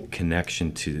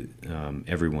connection to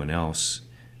everyone else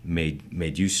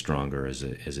made you stronger as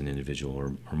an individual,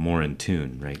 or more in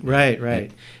tune, right?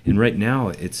 Right. And right now,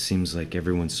 it seems like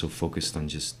everyone's so focused on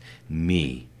just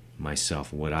me,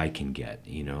 myself, what I can get,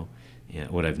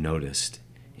 what I've noticed,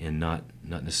 and not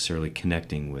necessarily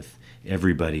connecting with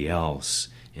everybody else,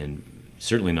 and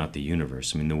certainly not the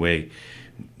universe. I mean, the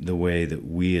way that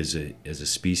we as a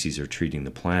species are treating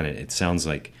the planet, it sounds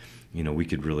like, we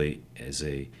could really, as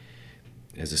a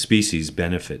species,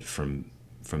 benefit from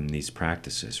these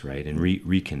practices, right? And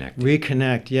reconnect.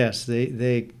 Reconnect, yes.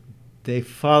 They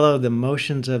follow the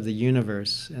motions of the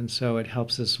universe, and so it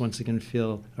helps us once again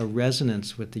feel a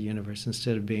resonance with the universe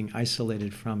instead of being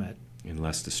isolated from it. And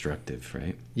less destructive,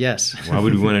 right? Yes. Why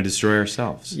would we want to destroy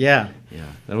ourselves? Yeah.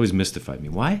 That always mystified me.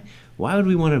 Why would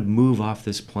we want to move off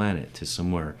this planet to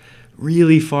somewhere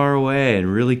really far away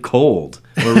and really cold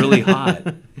or really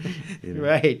hot?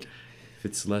 Right. If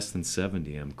it's less than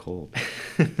 70, I'm cold.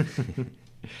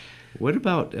 What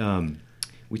about,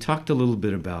 we talked a little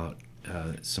bit about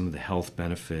some of the health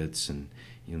benefits and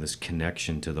this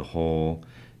connection to the whole.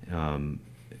 There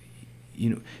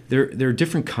are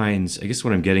different kinds. I guess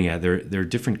what I'm getting at, there are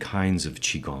different kinds of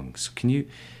qigong. So can you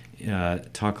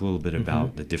talk a little bit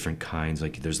about the different kinds?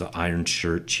 Like there's the iron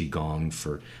shirt qigong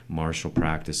for martial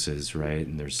practices, right?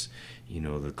 And there's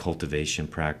the cultivation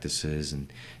practices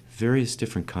and various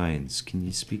different kinds. Can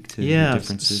you speak to the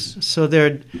differences? So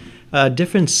there are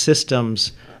different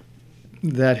systems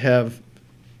that have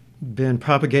been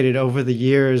propagated over the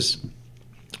years.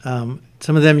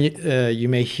 Some of them you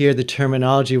may hear the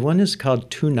terminology. One is called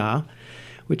tuna,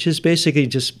 which is basically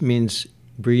just means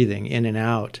breathing in and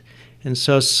out. And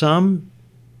so some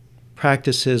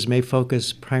practices may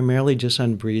focus primarily just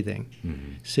on breathing,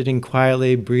 sitting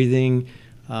quietly, breathing,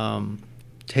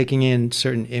 taking in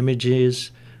certain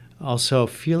images, also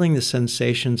feeling the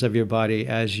sensations of your body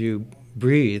as you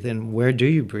breathe. And where do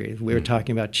you breathe? We were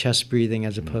talking about chest breathing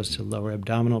as opposed to lower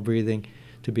abdominal breathing,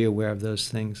 to be aware of those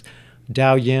things.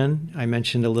 Dao Yin, I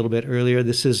mentioned a little bit earlier.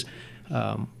 This is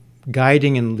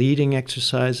guiding and leading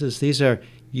exercises. These are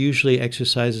usually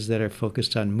exercises that are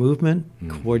focused on movement,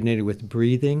 coordinated with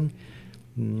breathing.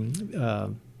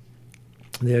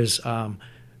 There's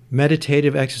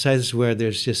meditative exercises where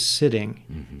there's just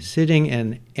sitting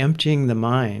and emptying the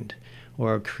mind,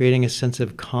 or creating a sense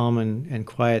of calm and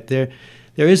quiet. There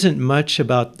isn't much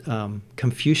about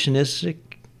Confucianistic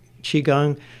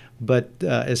Qigong, But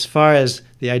as far as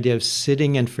the idea of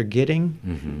sitting and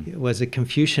forgetting, it was a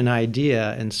Confucian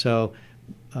idea. And so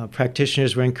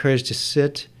practitioners were encouraged to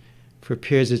sit for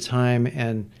periods of time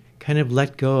and kind of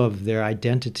let go of their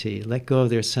identity, let go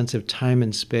of their sense of time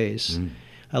and space,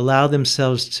 allow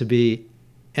themselves to be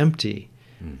empty.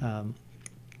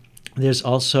 There's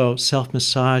also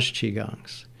self-massage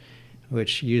Qigongs,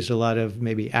 which use a lot of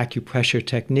maybe acupressure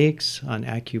techniques on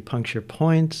acupuncture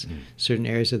points, certain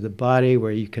areas of the body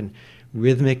where you can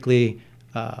rhythmically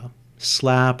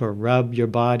slap or rub your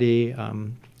body,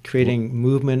 creating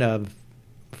movement of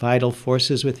vital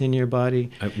forces within your body.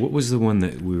 What was the one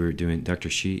that we were doing, Dr.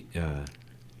 Shi?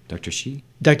 Dr. Shi?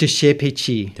 Dr. Xie Pei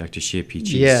Qi. Dr. Xie Pei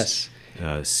Qi's Yes.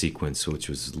 Sequence, which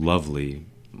was lovely.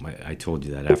 I told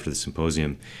you that after the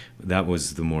symposium. That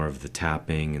was the more of the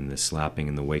tapping and the slapping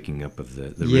and the waking up of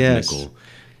the Yes. rhythmical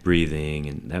breathing,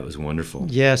 and that was wonderful.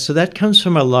 Yeah, so that comes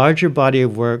from a larger body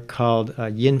of work called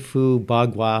Yin Fu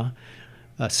Bagua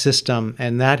system,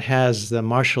 and that has the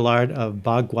martial art of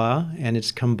Bagua, and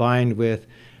it's combined with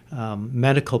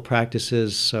medical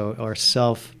practices, or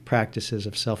self practices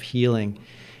of self-healing.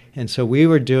 And so we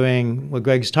were doing, what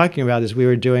Greg's talking about is we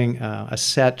were doing a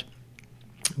set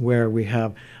where we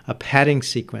have a padding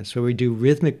sequence, where we do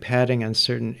rhythmic padding on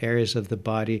certain areas of the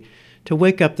body to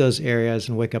wake up those areas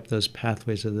and wake up those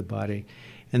pathways of the body.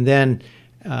 And then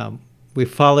we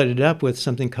followed it up with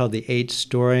something called the 8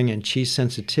 storing and Qi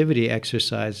sensitivity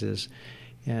exercises.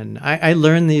 And I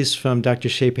learned these from Dr.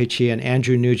 Xie Pei Qi and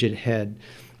Andrew Nugent Head.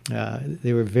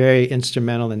 They were very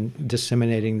instrumental in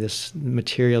disseminating this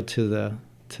material to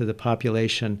the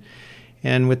population.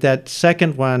 And with that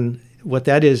second one, what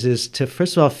that is to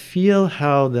first of all feel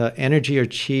how the energy or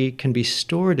qi can be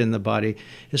stored in the body,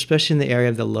 especially in the area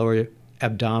of the lower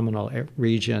abdominal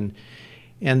region.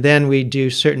 And then we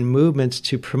do certain movements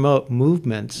to promote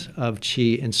movements of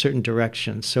qi in certain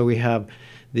directions. So we have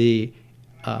the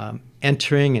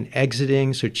entering and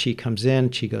exiting, so qi comes in,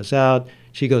 qi goes out,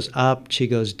 qi goes up, qi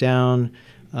goes down.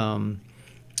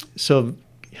 So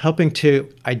helping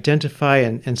to identify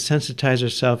and sensitize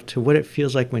ourselves to what it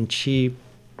feels like when qi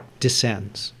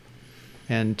descends,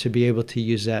 and to be able to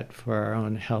use that for our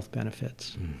own health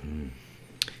benefits.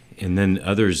 And then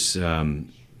others,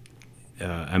 I'm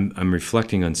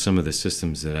reflecting on some of the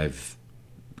systems that I've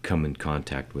come in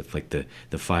contact with, like the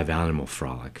 5 animal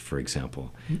frolic, for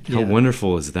example. How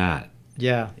wonderful is that?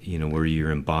 Yeah. Where you're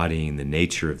embodying the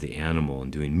nature of the animal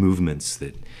and doing movements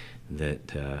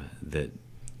that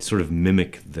sort of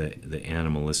mimic the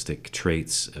animalistic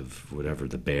traits of whatever,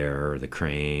 the bear or the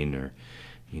crane, or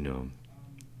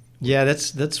Yeah,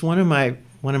 that's one of my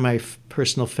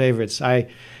personal favorites. I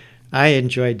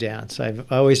enjoy dance.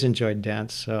 I've always enjoyed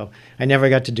dance. So I never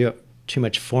got to do it too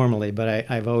much formally,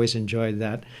 but I've always enjoyed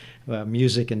that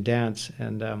music and dance.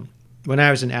 And when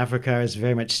I was in Africa, I was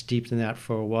very much steeped in that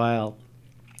for a while.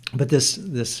 But this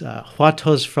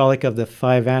Huato's frolic of the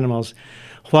 5 animals.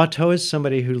 Huato is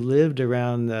somebody who lived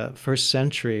around the 1st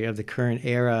century of the current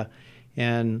era,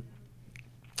 and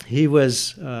he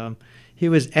was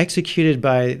executed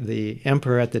by the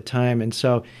emperor at the time, and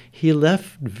so he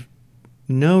left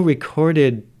no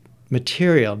recorded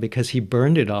material because he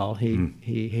burned it all.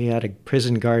 He had a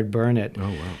prison guard burn it. Oh,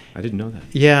 wow. I didn't know that.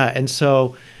 Yeah, and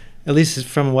so, at least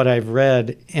from what I've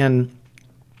read, and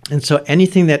so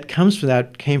anything that comes from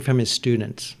that came from his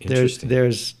students. Interesting.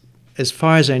 There's as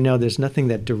far as I know, there's nothing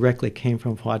that directly came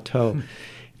from Huato.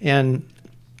 And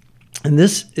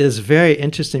this is very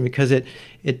interesting because it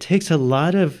takes a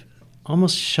lot of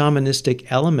almost shamanistic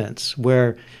elements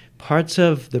where parts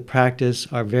of the practice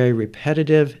are very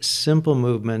repetitive, simple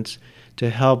movements to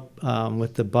help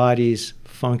with the body's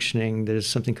functioning. There's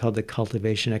something called the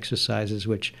cultivation exercises,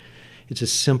 which it's a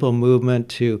simple movement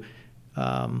to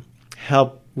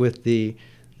help with the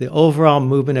overall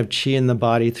movement of qi in the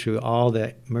body through all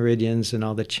the meridians and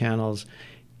all the channels.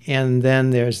 And then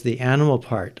there's the animal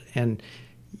part. And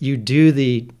you do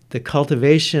the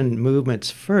cultivation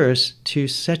movements first to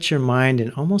set your mind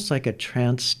in almost like a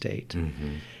trance state.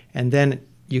 And then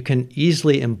you can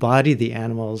easily embody the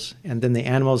animals, and then the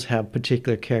animals have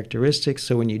particular characteristics.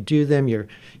 So when you do them, you're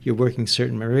working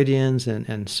certain meridians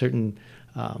and certain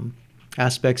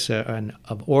aspects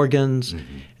of organs.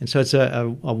 And so it's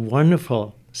a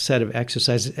wonderful set of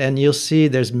exercises. And you'll see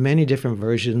there's many different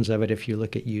versions of it if you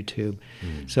look at YouTube.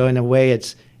 So in a way,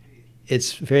 it's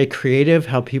very creative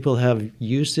how people have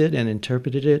used it and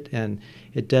interpreted it, and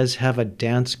it does have a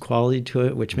dance quality to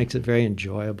it, which makes it very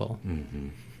enjoyable.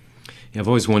 Yeah, I've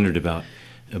always wondered about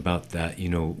that.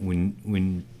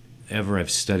 Whenever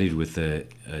I've studied with a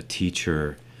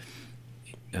teacher,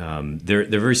 they're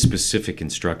very specific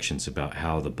instructions about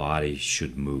how the body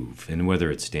should move, and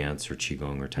whether it's dance or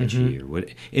qigong or tai chi or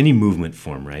any movement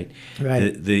form, right?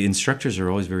 Right. The instructors are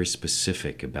always very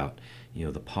specific about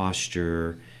the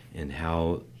posture and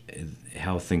how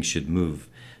things should move,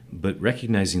 but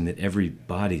recognizing that every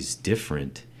body's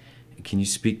different. Can you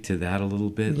speak to that a little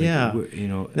bit? Yeah.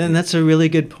 Then that's a really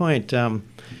good point.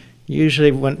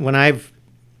 Usually, when I've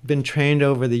been trained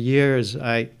over the years,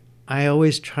 I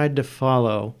always tried to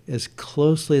follow as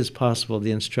closely as possible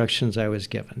the instructions I was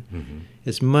given,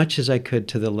 as much as I could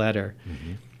to the letter.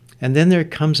 And then there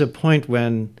comes a point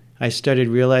when I started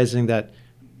realizing that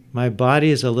my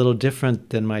body is a little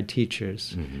different than my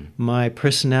teachers. My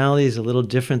personality is a little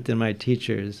different than my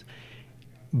teachers.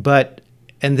 And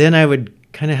then I would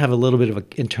kind of have a little bit of an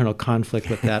internal conflict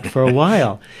with that for a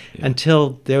while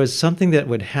until there was something that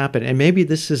would happen. And maybe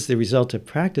this is the result of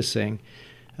practicing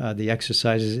the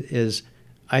exercises, is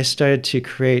I started to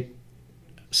create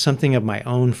something of my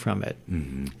own from it.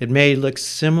 It may look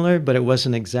similar, but it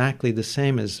wasn't exactly the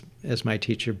same as my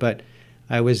teacher, but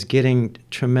I was getting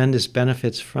tremendous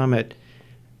benefits from it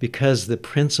because the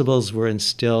principles were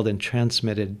instilled and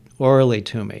transmitted orally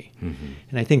to me.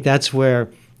 And I think that's where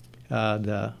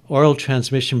the oral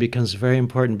transmission becomes very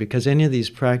important, because any of these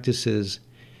practices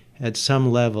at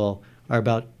some level are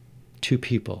about two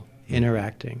people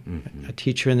interacting, a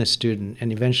teacher and a student,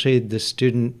 and eventually the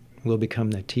student will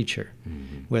become the teacher,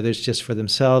 whether it's just for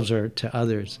themselves or to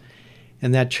others.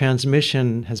 And that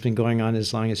transmission has been going on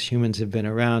as long as humans have been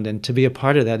around, and to be a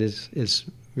part of that is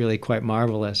really quite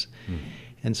marvelous.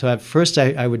 And so at first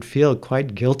I would feel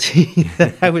quite guilty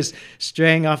that I was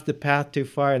straying off the path too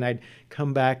far, and I'd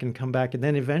come back, and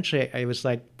then eventually it was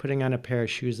like putting on a pair of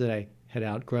shoes that I had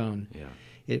outgrown.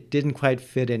 It didn't quite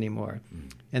fit anymore.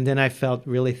 And then I felt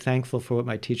really thankful for what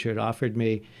my teacher had offered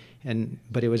me,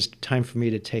 but it was time for me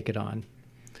to take it on.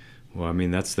 Well, I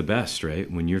mean, that's the best, right?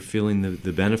 When you're feeling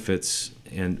the benefits,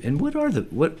 and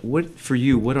what for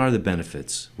you, what are the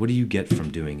benefits? What do you get from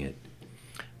doing it?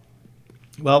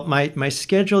 Well, my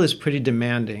schedule is pretty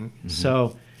demanding.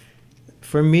 So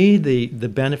for me, the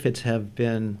benefits have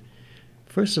been,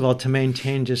 first of all, to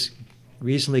maintain just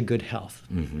reasonably good health,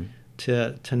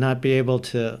 to not be able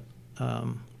to,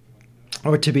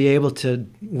 or to be able to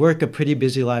work a pretty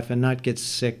busy life and not get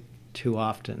sick too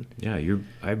often. Yeah,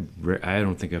 I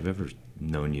don't think I've ever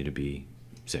known you to be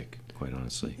sick, quite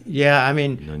honestly. Yeah, I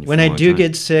mean, when I do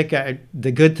get sick,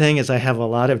 the good thing is I have a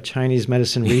lot of Chinese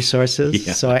medicine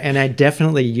resources, and I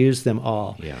definitely use them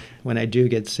all when I do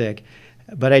get sick.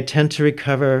 But I tend to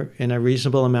recover in a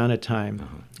reasonable amount of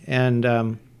time. And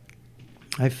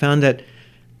I found that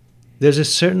there's a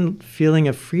certain feeling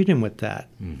of freedom with that,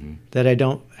 that I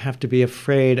don't have to be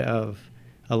afraid of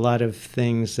a lot of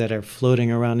things that are floating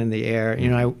around in the air.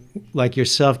 I, like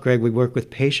yourself, Greg, we work with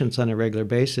patients on a regular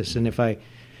basis, and if I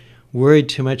worried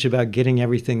too much about getting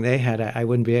everything they had, I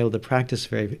wouldn't be able to practice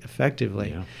very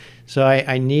effectively. So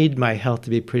I need my health to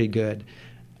be pretty good.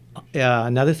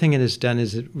 Another thing it has done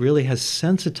is it really has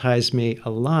sensitized me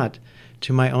a lot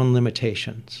to my own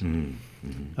limitations.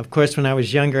 Of course, when I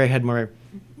was younger, I had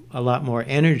a lot more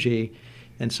energy,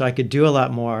 and so I could do a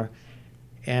lot more,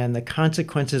 and the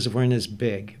consequences weren't as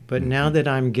big. But now that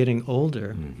I'm getting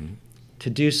older, to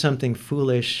do something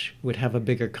foolish would have a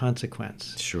bigger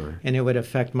consequence. Sure. And it would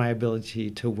affect my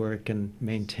ability to work and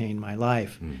maintain my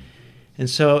life. And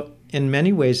so in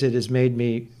many ways, it has made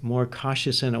me more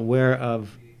cautious and aware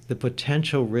of the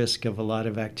potential risk of a lot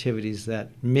of activities that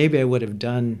maybe I would have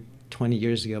done 20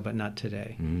 years ago, but not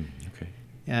today. Okay.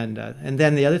 And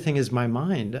then the other thing is my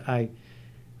mind. I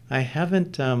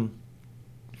haven't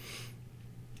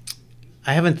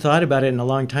thought about it in a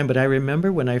long time, but I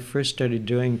remember when I first started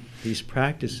doing these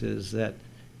practices that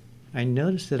I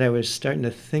noticed that I was starting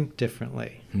to think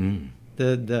differently.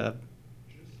 The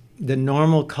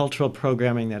normal cultural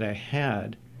programming that I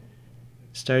had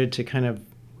started to kind of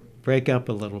break up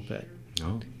a little bit.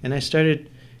 And I started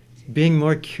being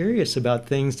more curious about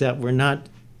things that were not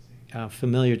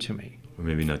familiar to me. Or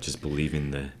maybe not just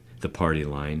believing the party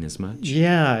line as much.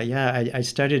 I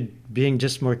started being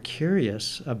just more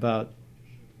curious about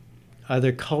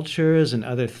other cultures and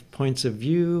other points of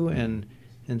view, and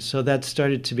so that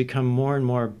started to become more and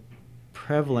more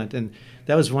prevalent. And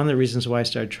that was one of the reasons why I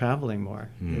started traveling more,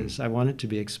 is I wanted to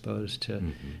be exposed to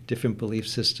different belief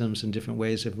systems and different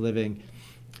ways of living,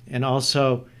 and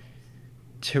also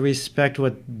to respect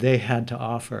what they had to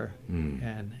offer,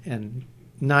 and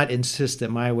not insist that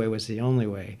my way was the only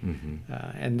way.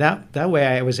 And that way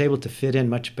I was able to fit in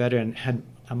much better and had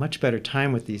a much better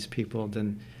time with these people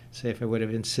than, say, if I would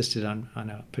have insisted on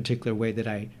a particular way that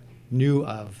I knew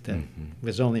of that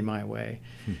was only my way.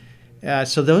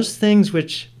 So those things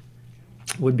which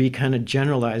would be kind of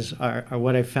generalized are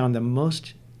what I found the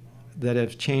most that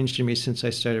have changed in me since I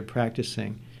started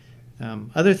practicing.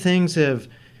 Other things have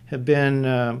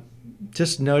been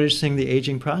just noticing the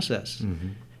aging process. Mm-hmm.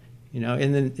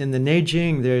 In the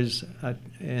Neijing, there's,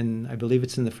 and I believe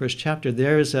it's in the first chapter,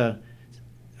 there's a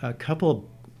couple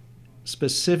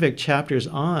specific chapters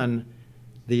on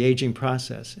the aging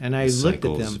process, and I looked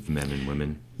at them. Cycles of men and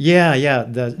women. Yeah,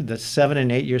 the 7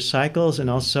 and 8 year cycles, and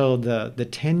also the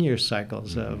 10-year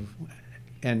cycles of,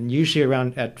 and usually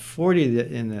around at 40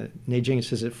 in the Neijing it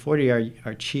says at 40 our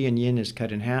qi and yin is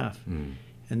cut in half,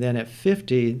 and then at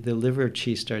 50 the liver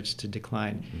qi starts to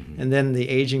decline, and then the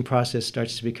aging process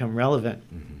starts to become relevant,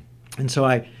 and so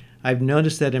I've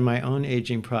noticed that in my own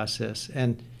aging process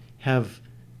and have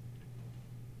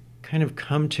kind of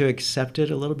come to accept it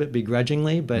a little bit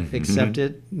begrudgingly, but accept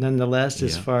it nonetheless,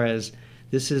 as far as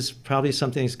this is probably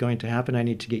something that's going to happen. I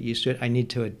need to get used to it. I need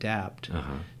to adapt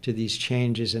to these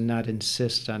changes and not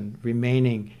insist on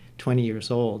remaining 20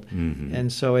 years old.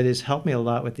 And so it has helped me a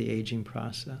lot with the aging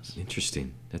process.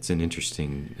 Interesting. That's an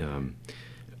interesting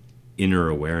inner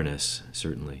awareness,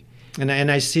 certainly. And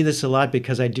I see this a lot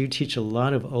because I do teach a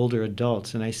lot of older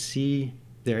adults, and I see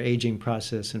their aging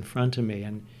process in front of me,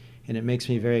 and it makes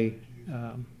me very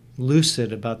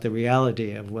lucid about the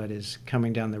reality of what is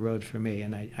coming down the road for me,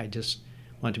 and I just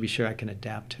want to be sure I can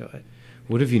adapt to it.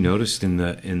 What have you noticed in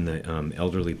the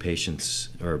elderly patients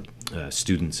or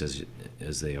students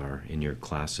as they are in your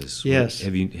classes? Yes.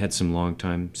 Have you had some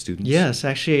long-time students? Yes,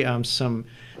 actually, some.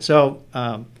 So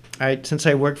since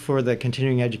I work for the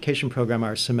continuing education program,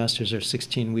 our semesters are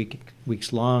 16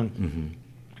 weeks long,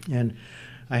 and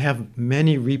I have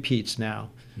many repeats now.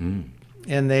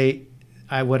 And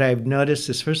what I've noticed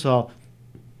is, first of all,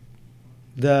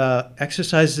 the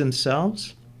exercises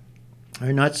themselves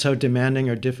are not so demanding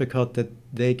or difficult that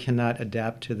they cannot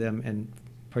adapt to them and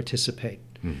participate.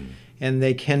 And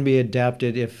they can be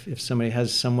adapted if somebody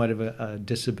has somewhat of a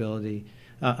disability,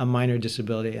 a minor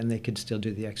disability, and they could still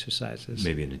do the exercises.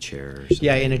 Maybe in a chair or something.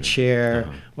 Yeah, in a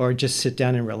chair, or just sit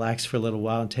down and relax for a little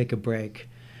while and take a break.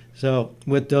 So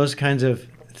with those kinds of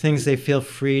things, they feel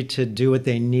free to do what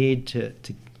they need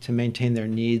to maintain their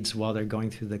needs while they're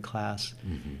going through the class.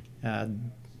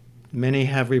 Many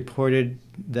have reported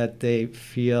that they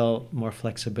feel more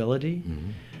flexibility,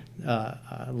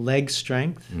 leg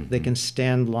strength. They can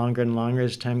stand longer and longer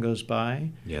as time goes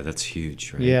by. Yeah, that's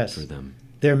huge, right? Yes. For them.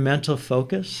 Their mental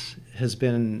focus has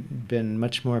been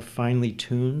much more finely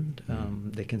tuned.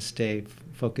 They can stay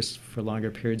focused for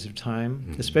longer periods of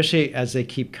time, especially as they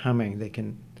keep coming. They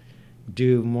can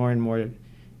do more and more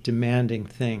demanding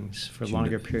things for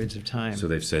longer periods of time. So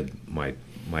they've said, my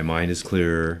mind is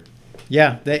clearer.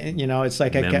 Yeah, it's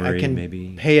like Memory, I can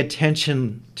maybe. Pay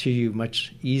attention to you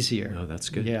much easier. Oh, that's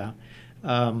good. Yeah.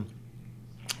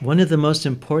 One of the most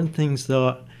important things,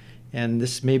 though, and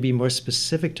this may be more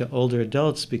specific to older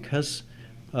adults because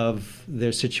of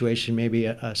their situation, maybe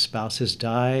a spouse has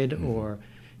died, or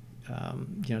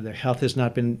their health has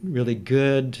not been really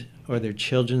good, or their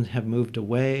children have moved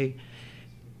away,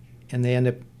 and they end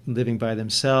up living by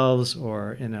themselves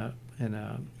or in a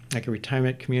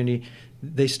retirement community.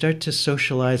 They start to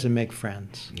socialize and make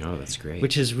friends. Oh, that's great.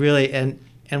 Which is really, and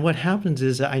what happens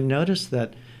is I notice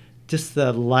that just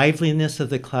the liveliness of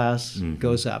the class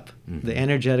goes up. The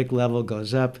energetic level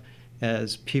goes up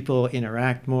as people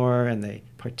interact more and they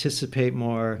participate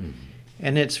more,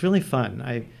 and it's really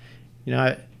fun.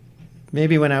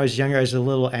 Maybe when I was younger, I was a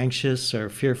little anxious or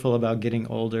fearful about getting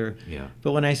older. Yeah.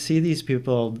 But when I see these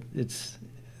people,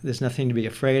 there's nothing to be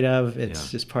afraid of.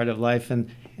 It's just part of life, and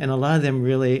a lot of them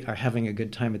really are having a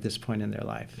good time at this point in their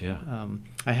life. Yeah.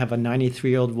 I have a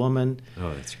 93-year-old woman.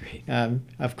 Oh, that's great.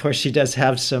 Of course, she does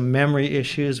have some memory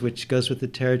issues, which goes with the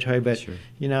territory. But Sure.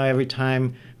 Every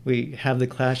time we have the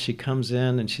class, she comes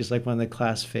in and she's like one of the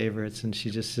class favorites, and she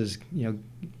just says,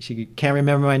 she can't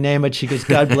remember my name, but she goes,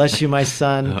 "God bless you, my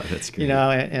son." Oh, that's great.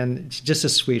 And she's just a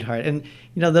sweetheart. And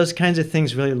those kinds of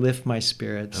things really lift my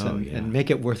spirits and make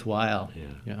it worthwhile.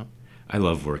 Yeah. I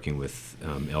love working with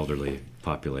elderly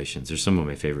populations. They're some of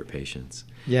my favorite patients.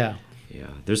 Yeah. Yeah.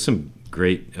 There's some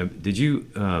great. Are you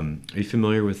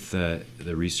familiar with the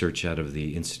research out of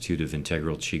the Institute of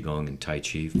Integral Qigong and Tai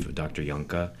Chi for Dr.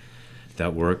 Yanka?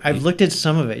 That work. I've looked at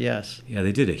some of it. Yes. Yeah,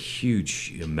 they did a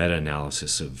huge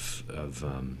meta-analysis of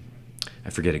I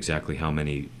forget exactly how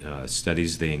many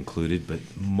studies they included, but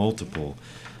multiple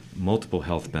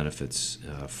health benefits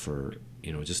for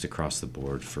just across the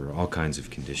board for all kinds of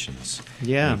conditions.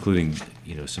 Yeah. Including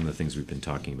some of the things we've been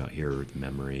talking about here with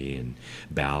memory and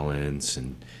balance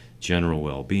and general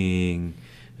well-being,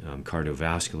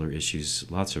 cardiovascular issues.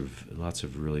 Lots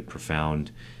of really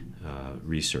profound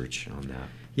research on that.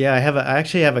 Yeah, I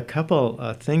actually have a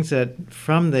couple things that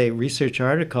from the research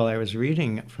article I was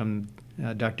reading from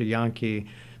Dr. Yankee.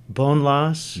 Bone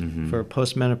loss for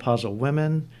postmenopausal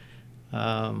women.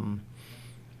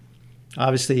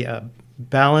 Obviously,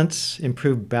 balance,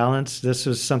 improved balance. This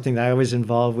was something that I was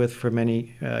involved with for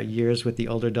many years with the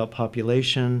older adult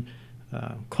population.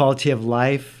 Quality of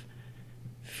life,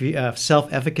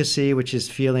 self-efficacy, which is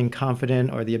feeling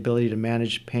confident or the ability to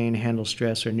manage pain, handle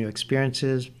stress, or new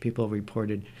experiences. People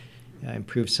reported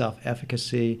improved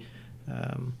self-efficacy.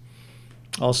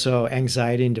 Also,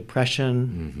 anxiety and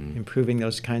depression, improving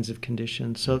those kinds of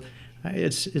conditions. So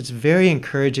it's very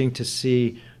encouraging to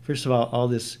see, first of all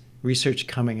this research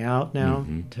coming out now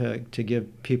to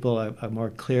give people a more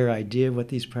clear idea of what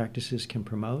these practices can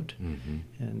promote.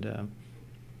 And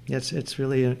it's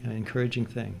really an encouraging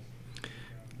thing.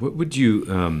 What would you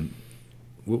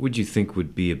think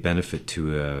would be a benefit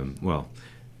to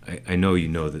I know you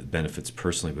know the benefits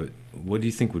personally, but what do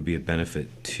you think would be a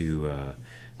benefit to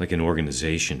like an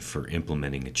organization for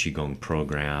implementing a Qigong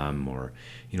program? Or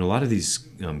a lot of these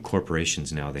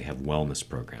corporations now, they have wellness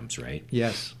programs, right?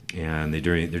 Yes. And they're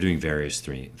doing various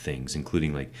things,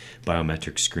 including like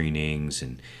biometric screenings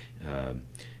and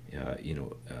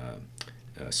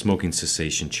smoking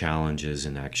cessation challenges,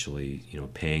 and actually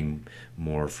paying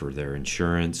more for their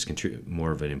insurance,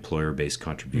 more of an employer-based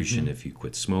contribution if you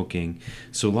quit smoking.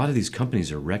 So a lot of these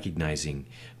companies are recognizing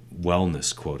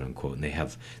wellness, quote unquote, and they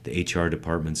have the HR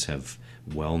departments have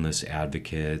wellness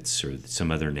advocates or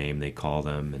some other name they call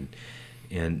them,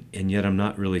 and yet I'm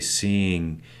not really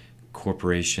seeing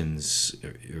corporations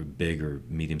or big or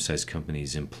medium-sized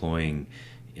companies employing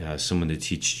someone to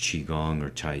teach Qigong or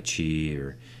Tai Chi,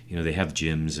 or they have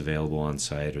gyms available on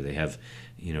site, or they have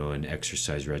an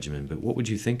exercise regimen. But what would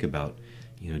you think about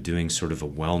doing sort of a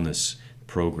wellness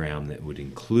program that would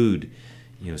include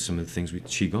some of the things with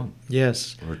Qigong?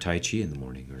 Yes. Or Tai Chi in the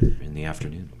morning or in the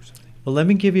afternoon or something. Well, let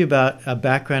me give you about a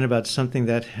background about something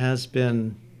that has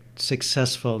been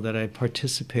successful that I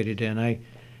participated in. I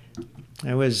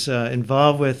was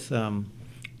involved with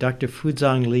Dr.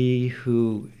 Fuzhang Li,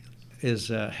 who is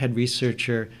a head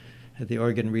researcher at the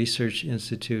Oregon Research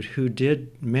Institute, who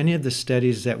did many of the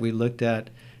studies that we looked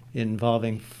at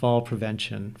involving fall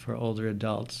prevention for older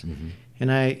adults.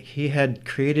 And he had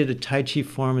created a Tai Chi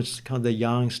form, it's called the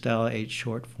Yang Style 8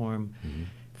 short form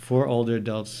for older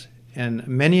adults. And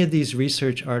many of these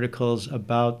research articles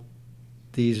about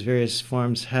these various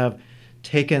forms have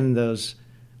taken those,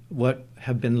 what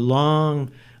have been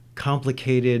long,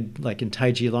 complicated, like in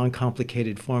Tai Chi, long,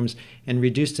 complicated forms, and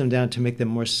reduced them down to make them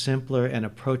more simpler and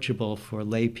approachable for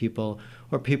lay people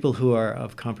or people who are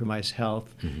of compromised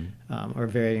health or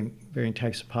varying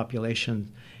types of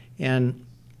population, and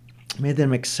made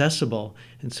them accessible.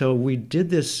 And so we did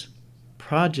this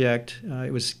project.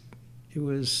 It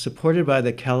was supported by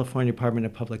the California Department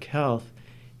of Public Health,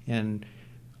 and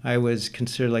I was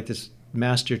considered like this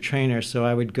master trainer. So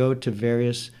I would go to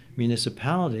various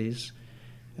municipalities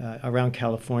around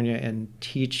California and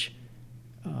teach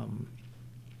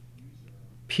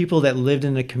people that lived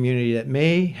in the community that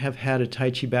may have had a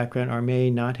Tai Chi background or may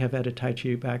not have had a Tai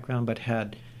Chi background but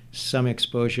had some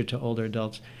exposure to older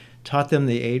adults, taught them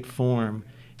the 8 form,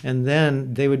 and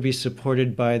then they would be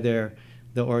supported by the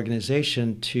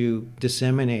organization to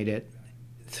disseminate it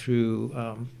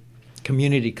through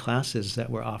community classes that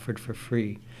were offered for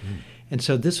free. And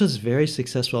so this was very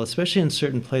successful, especially in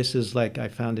certain places like I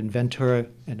found in Ventura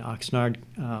and Oxnard.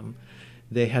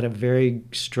 They had a very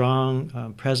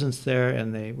strong presence there,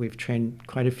 and we've trained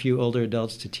quite a few older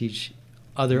adults to teach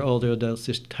other older adults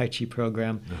this Tai Chi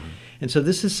program. And so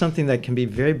this is something that can be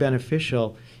very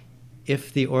beneficial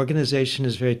if the organization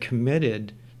is very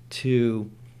committed to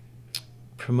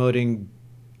promoting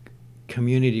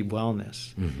community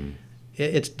wellness.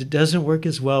 It doesn't work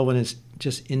as well when it's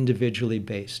just individually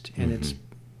based, and it's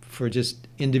for just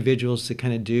individuals to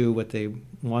kind of do what they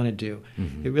want to do.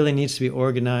 It really needs to be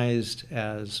organized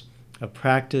as a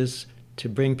practice to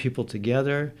bring people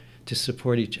together, to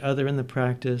support each other in the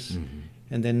practice,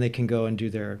 and then they can go and do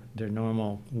their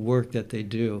normal work that they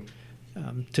do.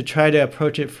 To try to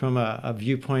approach it from a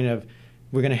viewpoint of,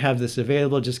 we're going to have this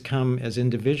available, just come as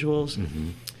individuals.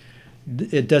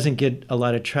 It doesn't get a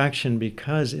lot of traction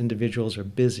because individuals are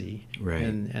busy. Right.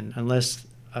 And unless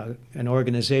an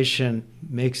organization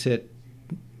makes it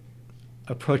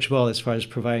approachable as far as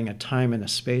providing a time and a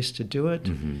space to do it,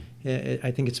 I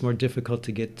think it's more difficult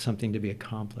to get something to be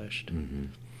accomplished.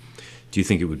 Do you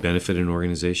think it would benefit an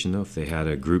organization, though, if they had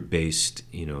a group-based,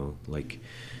 like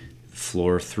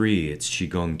floor 3, it's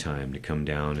qigong time to come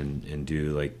down and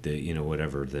do like the,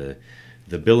 whatever,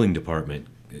 the billing department,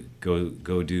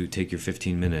 take your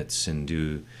 15 minutes and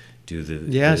do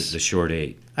Yes. the short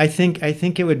 8. I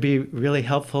think it would be really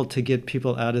helpful to get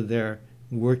people out of their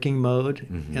working mode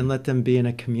and let them be in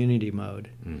a community mode.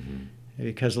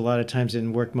 Because a lot of times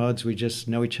in work modes, we just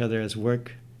know each other as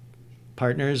work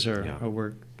partners or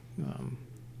work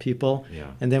people,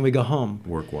 and then we go home.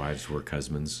 Work wives, work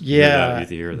husbands. Yeah, you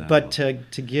hear that. But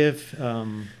to give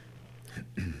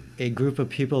a group of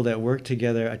people that work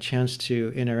together a chance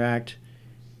to interact,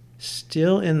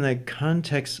 still in the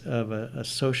context of a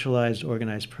socialized,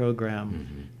 organized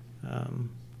program,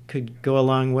 could go a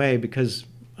long way, because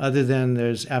other than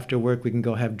there's after work we can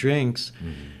go have drinks,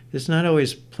 there's not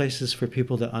always places for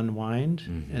people to unwind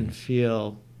and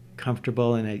feel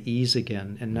comfortable and at ease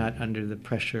again, and not under the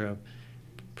pressure of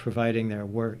providing their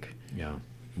work. Yeah.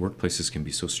 Workplaces can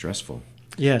be so stressful.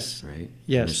 Yes. Right?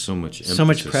 Yes. And there's so much emphasis, so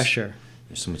much pressure.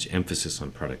 There's so much emphasis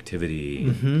on productivity.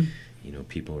 And,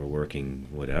 people are working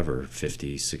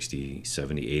 50, 60,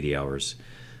 70, 80 hours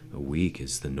a week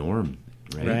is the norm,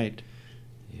 right? Right.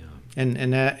 Yeah.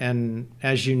 And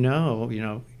as you know,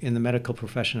 in the medical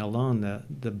profession alone,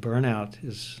 the burnout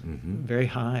is very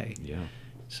high. Yeah.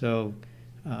 So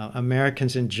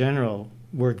Americans in general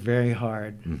work very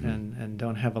hard and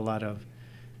don't have a lot of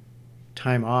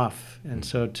time off. And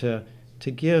so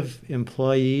to give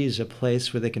employees a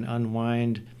place where they can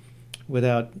unwind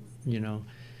without,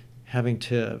 having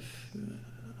to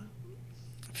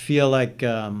feel like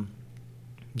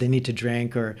they need to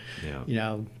drink or,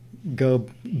 go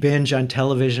binge on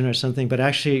television or something, but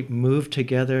actually move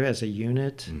together as a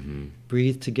unit,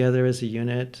 breathe together as a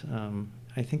unit.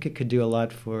 I think it could do a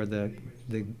lot for the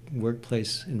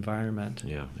workplace environment.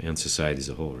 Yeah, and society as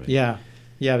a whole, right? Yeah.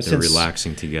 They're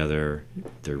relaxing together.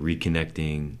 They're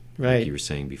reconnecting. Right. Like you were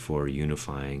saying before,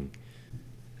 unifying.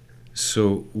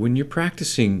 So when you're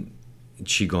practicing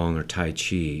Qigong or Tai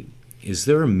Chi, is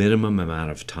there a minimum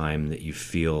amount of time that you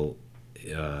feel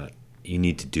you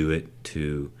need to do it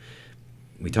to?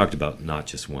 We talked about not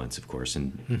just once, of course,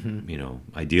 and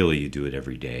ideally you do it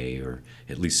every day or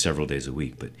at least several days a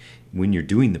week. But when you're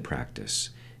doing the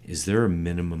practice, is there a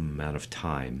minimum amount of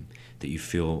time that you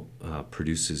feel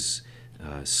produces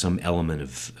some element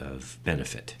of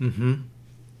benefit?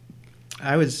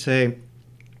 I would say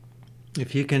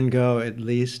if you can go at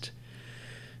least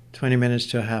 20 minutes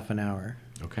to a half an hour.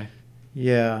 Okay.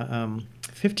 Yeah.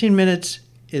 15 minutes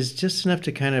is just enough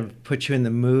to kind of put you in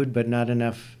the mood, but not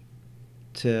enough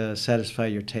to satisfy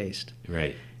your taste.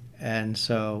 Right. And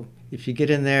so if you get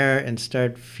in there and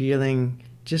starting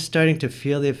to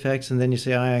feel the effects, and then you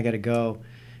say, I got to go,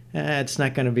 it's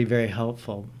not going to be very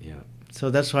helpful. Yeah. So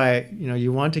that's why,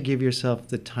 you want to give yourself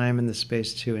the time and the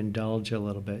space to indulge a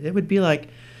little bit. It would be like,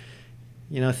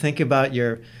 think about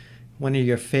one of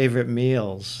your favorite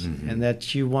meals, and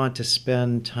that you want to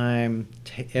spend time,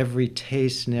 every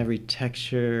taste and every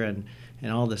texture and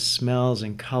all the smells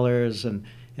and colors and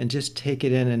just take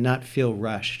it in and not feel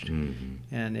rushed.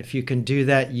 And if you can do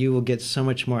that, you will get so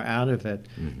much more out of it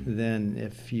than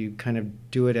if you kind of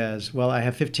do it as, well, I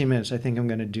have 15 minutes. I think I'm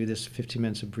going to do this 15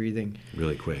 minutes of breathing.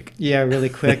 Really quick. Yeah, really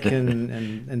quick,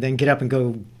 and then get up and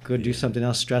go do something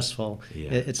else stressful.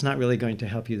 Yeah. It's not really going to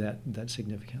help you that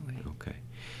significantly. Okay.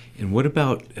 And what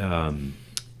about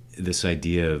this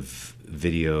idea of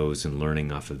videos and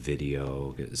learning off of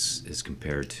video as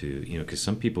compared to, because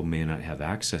some people may not have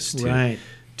access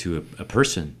to a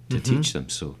person to teach them.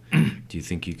 So do you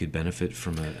think you could benefit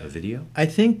from a video? I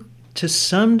think to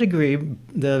some degree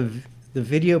the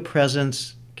video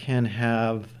presence can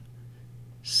have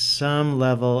some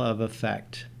level of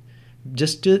effect.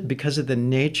 Just because of the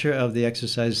nature of the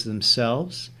exercises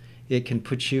themselves, it can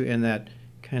put you in that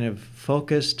kind of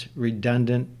focused,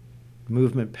 redundant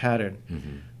movement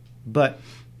pattern. But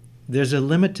there's a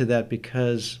limit to that,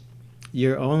 because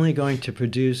you're only going to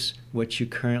produce what you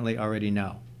currently already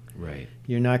know. Right.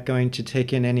 You're not going to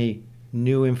take in any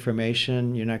new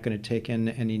information. You're not going to take in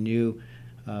any new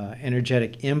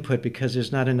energetic input, because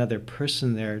there's not another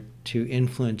person there to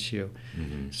influence you.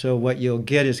 So what you'll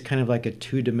get is kind of like a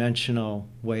two-dimensional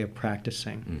way of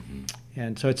practicing.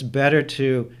 And so it's better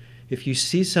to, if you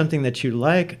see something that you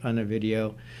like on a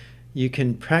video, you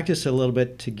can practice a little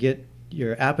bit to get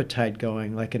your appetite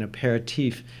going, like an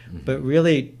aperitif. But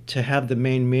really, to have the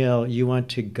main meal, you want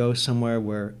to go somewhere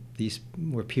where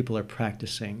people are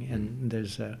practicing, and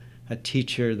there's a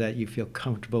teacher that you feel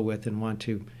comfortable with and want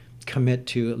to commit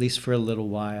to, at least for a little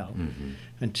while,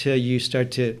 until you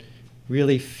start to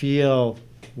really feel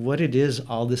what it is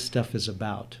all this stuff is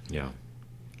about. Yeah.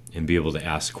 And be able to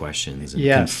ask questions and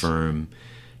Yes. confirm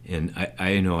And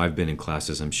I know I've been in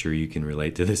classes, I'm sure you can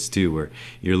relate to this too, where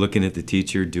you're looking at the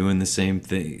teacher doing the same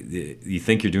thing. You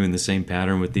think you're doing the same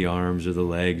pattern with the arms or the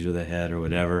legs or the head or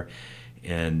whatever,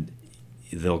 and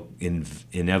they'll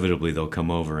inevitably they'll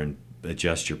come over and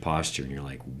adjust your posture, and you're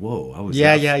like, whoa, I was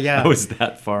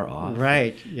that far off.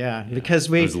 Right, yeah.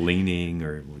 Because I was leaning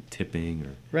or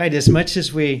tipping. Right, as much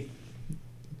as we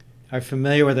are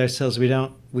familiar with ourselves,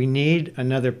 we need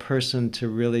another person to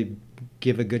really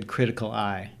give a good critical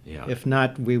eye. Yeah. If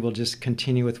not, we will just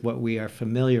continue with what we are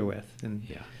familiar with. And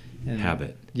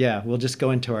habit. Yeah, we'll just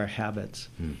go into our habits.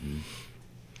 Mm-hmm.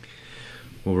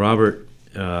 Well, Robert,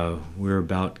 we're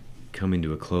about coming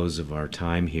to a close of our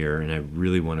time here, and I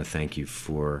really want to thank you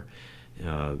for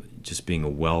just being a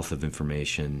wealth of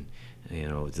information,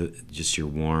 just your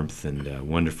warmth and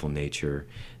wonderful nature.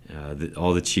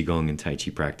 All the Qigong and Tai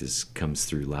Chi practice comes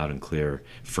through loud and clear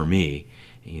for me.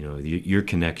 Your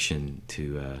connection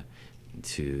to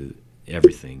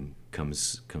everything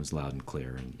comes loud and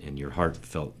clear, and your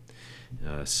heartfelt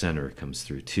center comes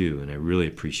through too, and I really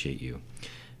appreciate you.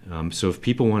 So if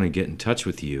people want to get in touch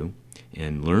with you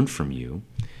and learn from you,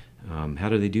 how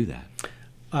do they do that?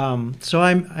 So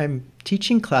I'm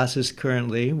teaching classes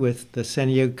currently with the San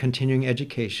Diego Continuing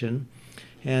Education,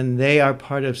 and they are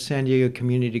part of San Diego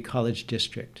Community College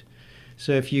District.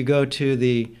 So if you go to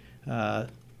the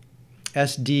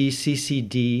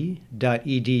sdccd.edu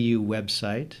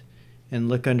website and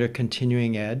look under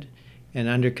Continuing Ed, and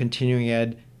under Continuing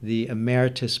Ed, the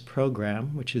Emeritus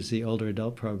program, which is the older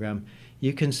adult program,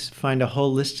 you can find a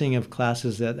whole listing of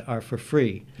classes that are for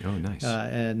free. Oh, nice.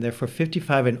 And they're for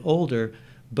 55 and older,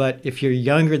 but if you're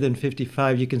younger than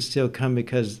 55, you can still come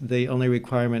because the only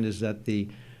requirement is that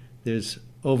there's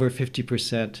over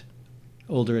 50%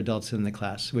 older adults in the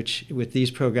class, which with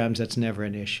these programs, that's never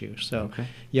an issue. So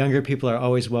Younger people are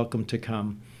always welcome to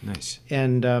come. Nice.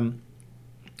 And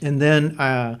then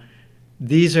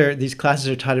these classes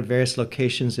are taught at various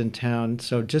locations in town.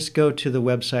 So just go to the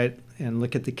website and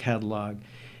look at the catalog.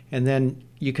 And then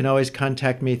you can always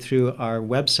contact me through our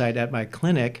website at my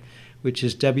clinic, which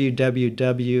is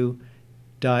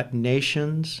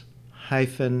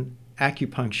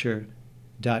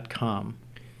www.nations-acupuncture.com.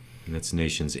 And that's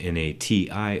Nations,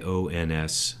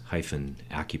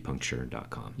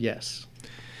 nations-acupuncture.com. Yes.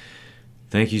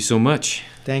 Thank you so much.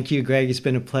 Thank you, Greg. It's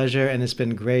been a pleasure, and it's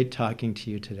been great talking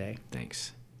to you today.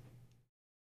 Thanks.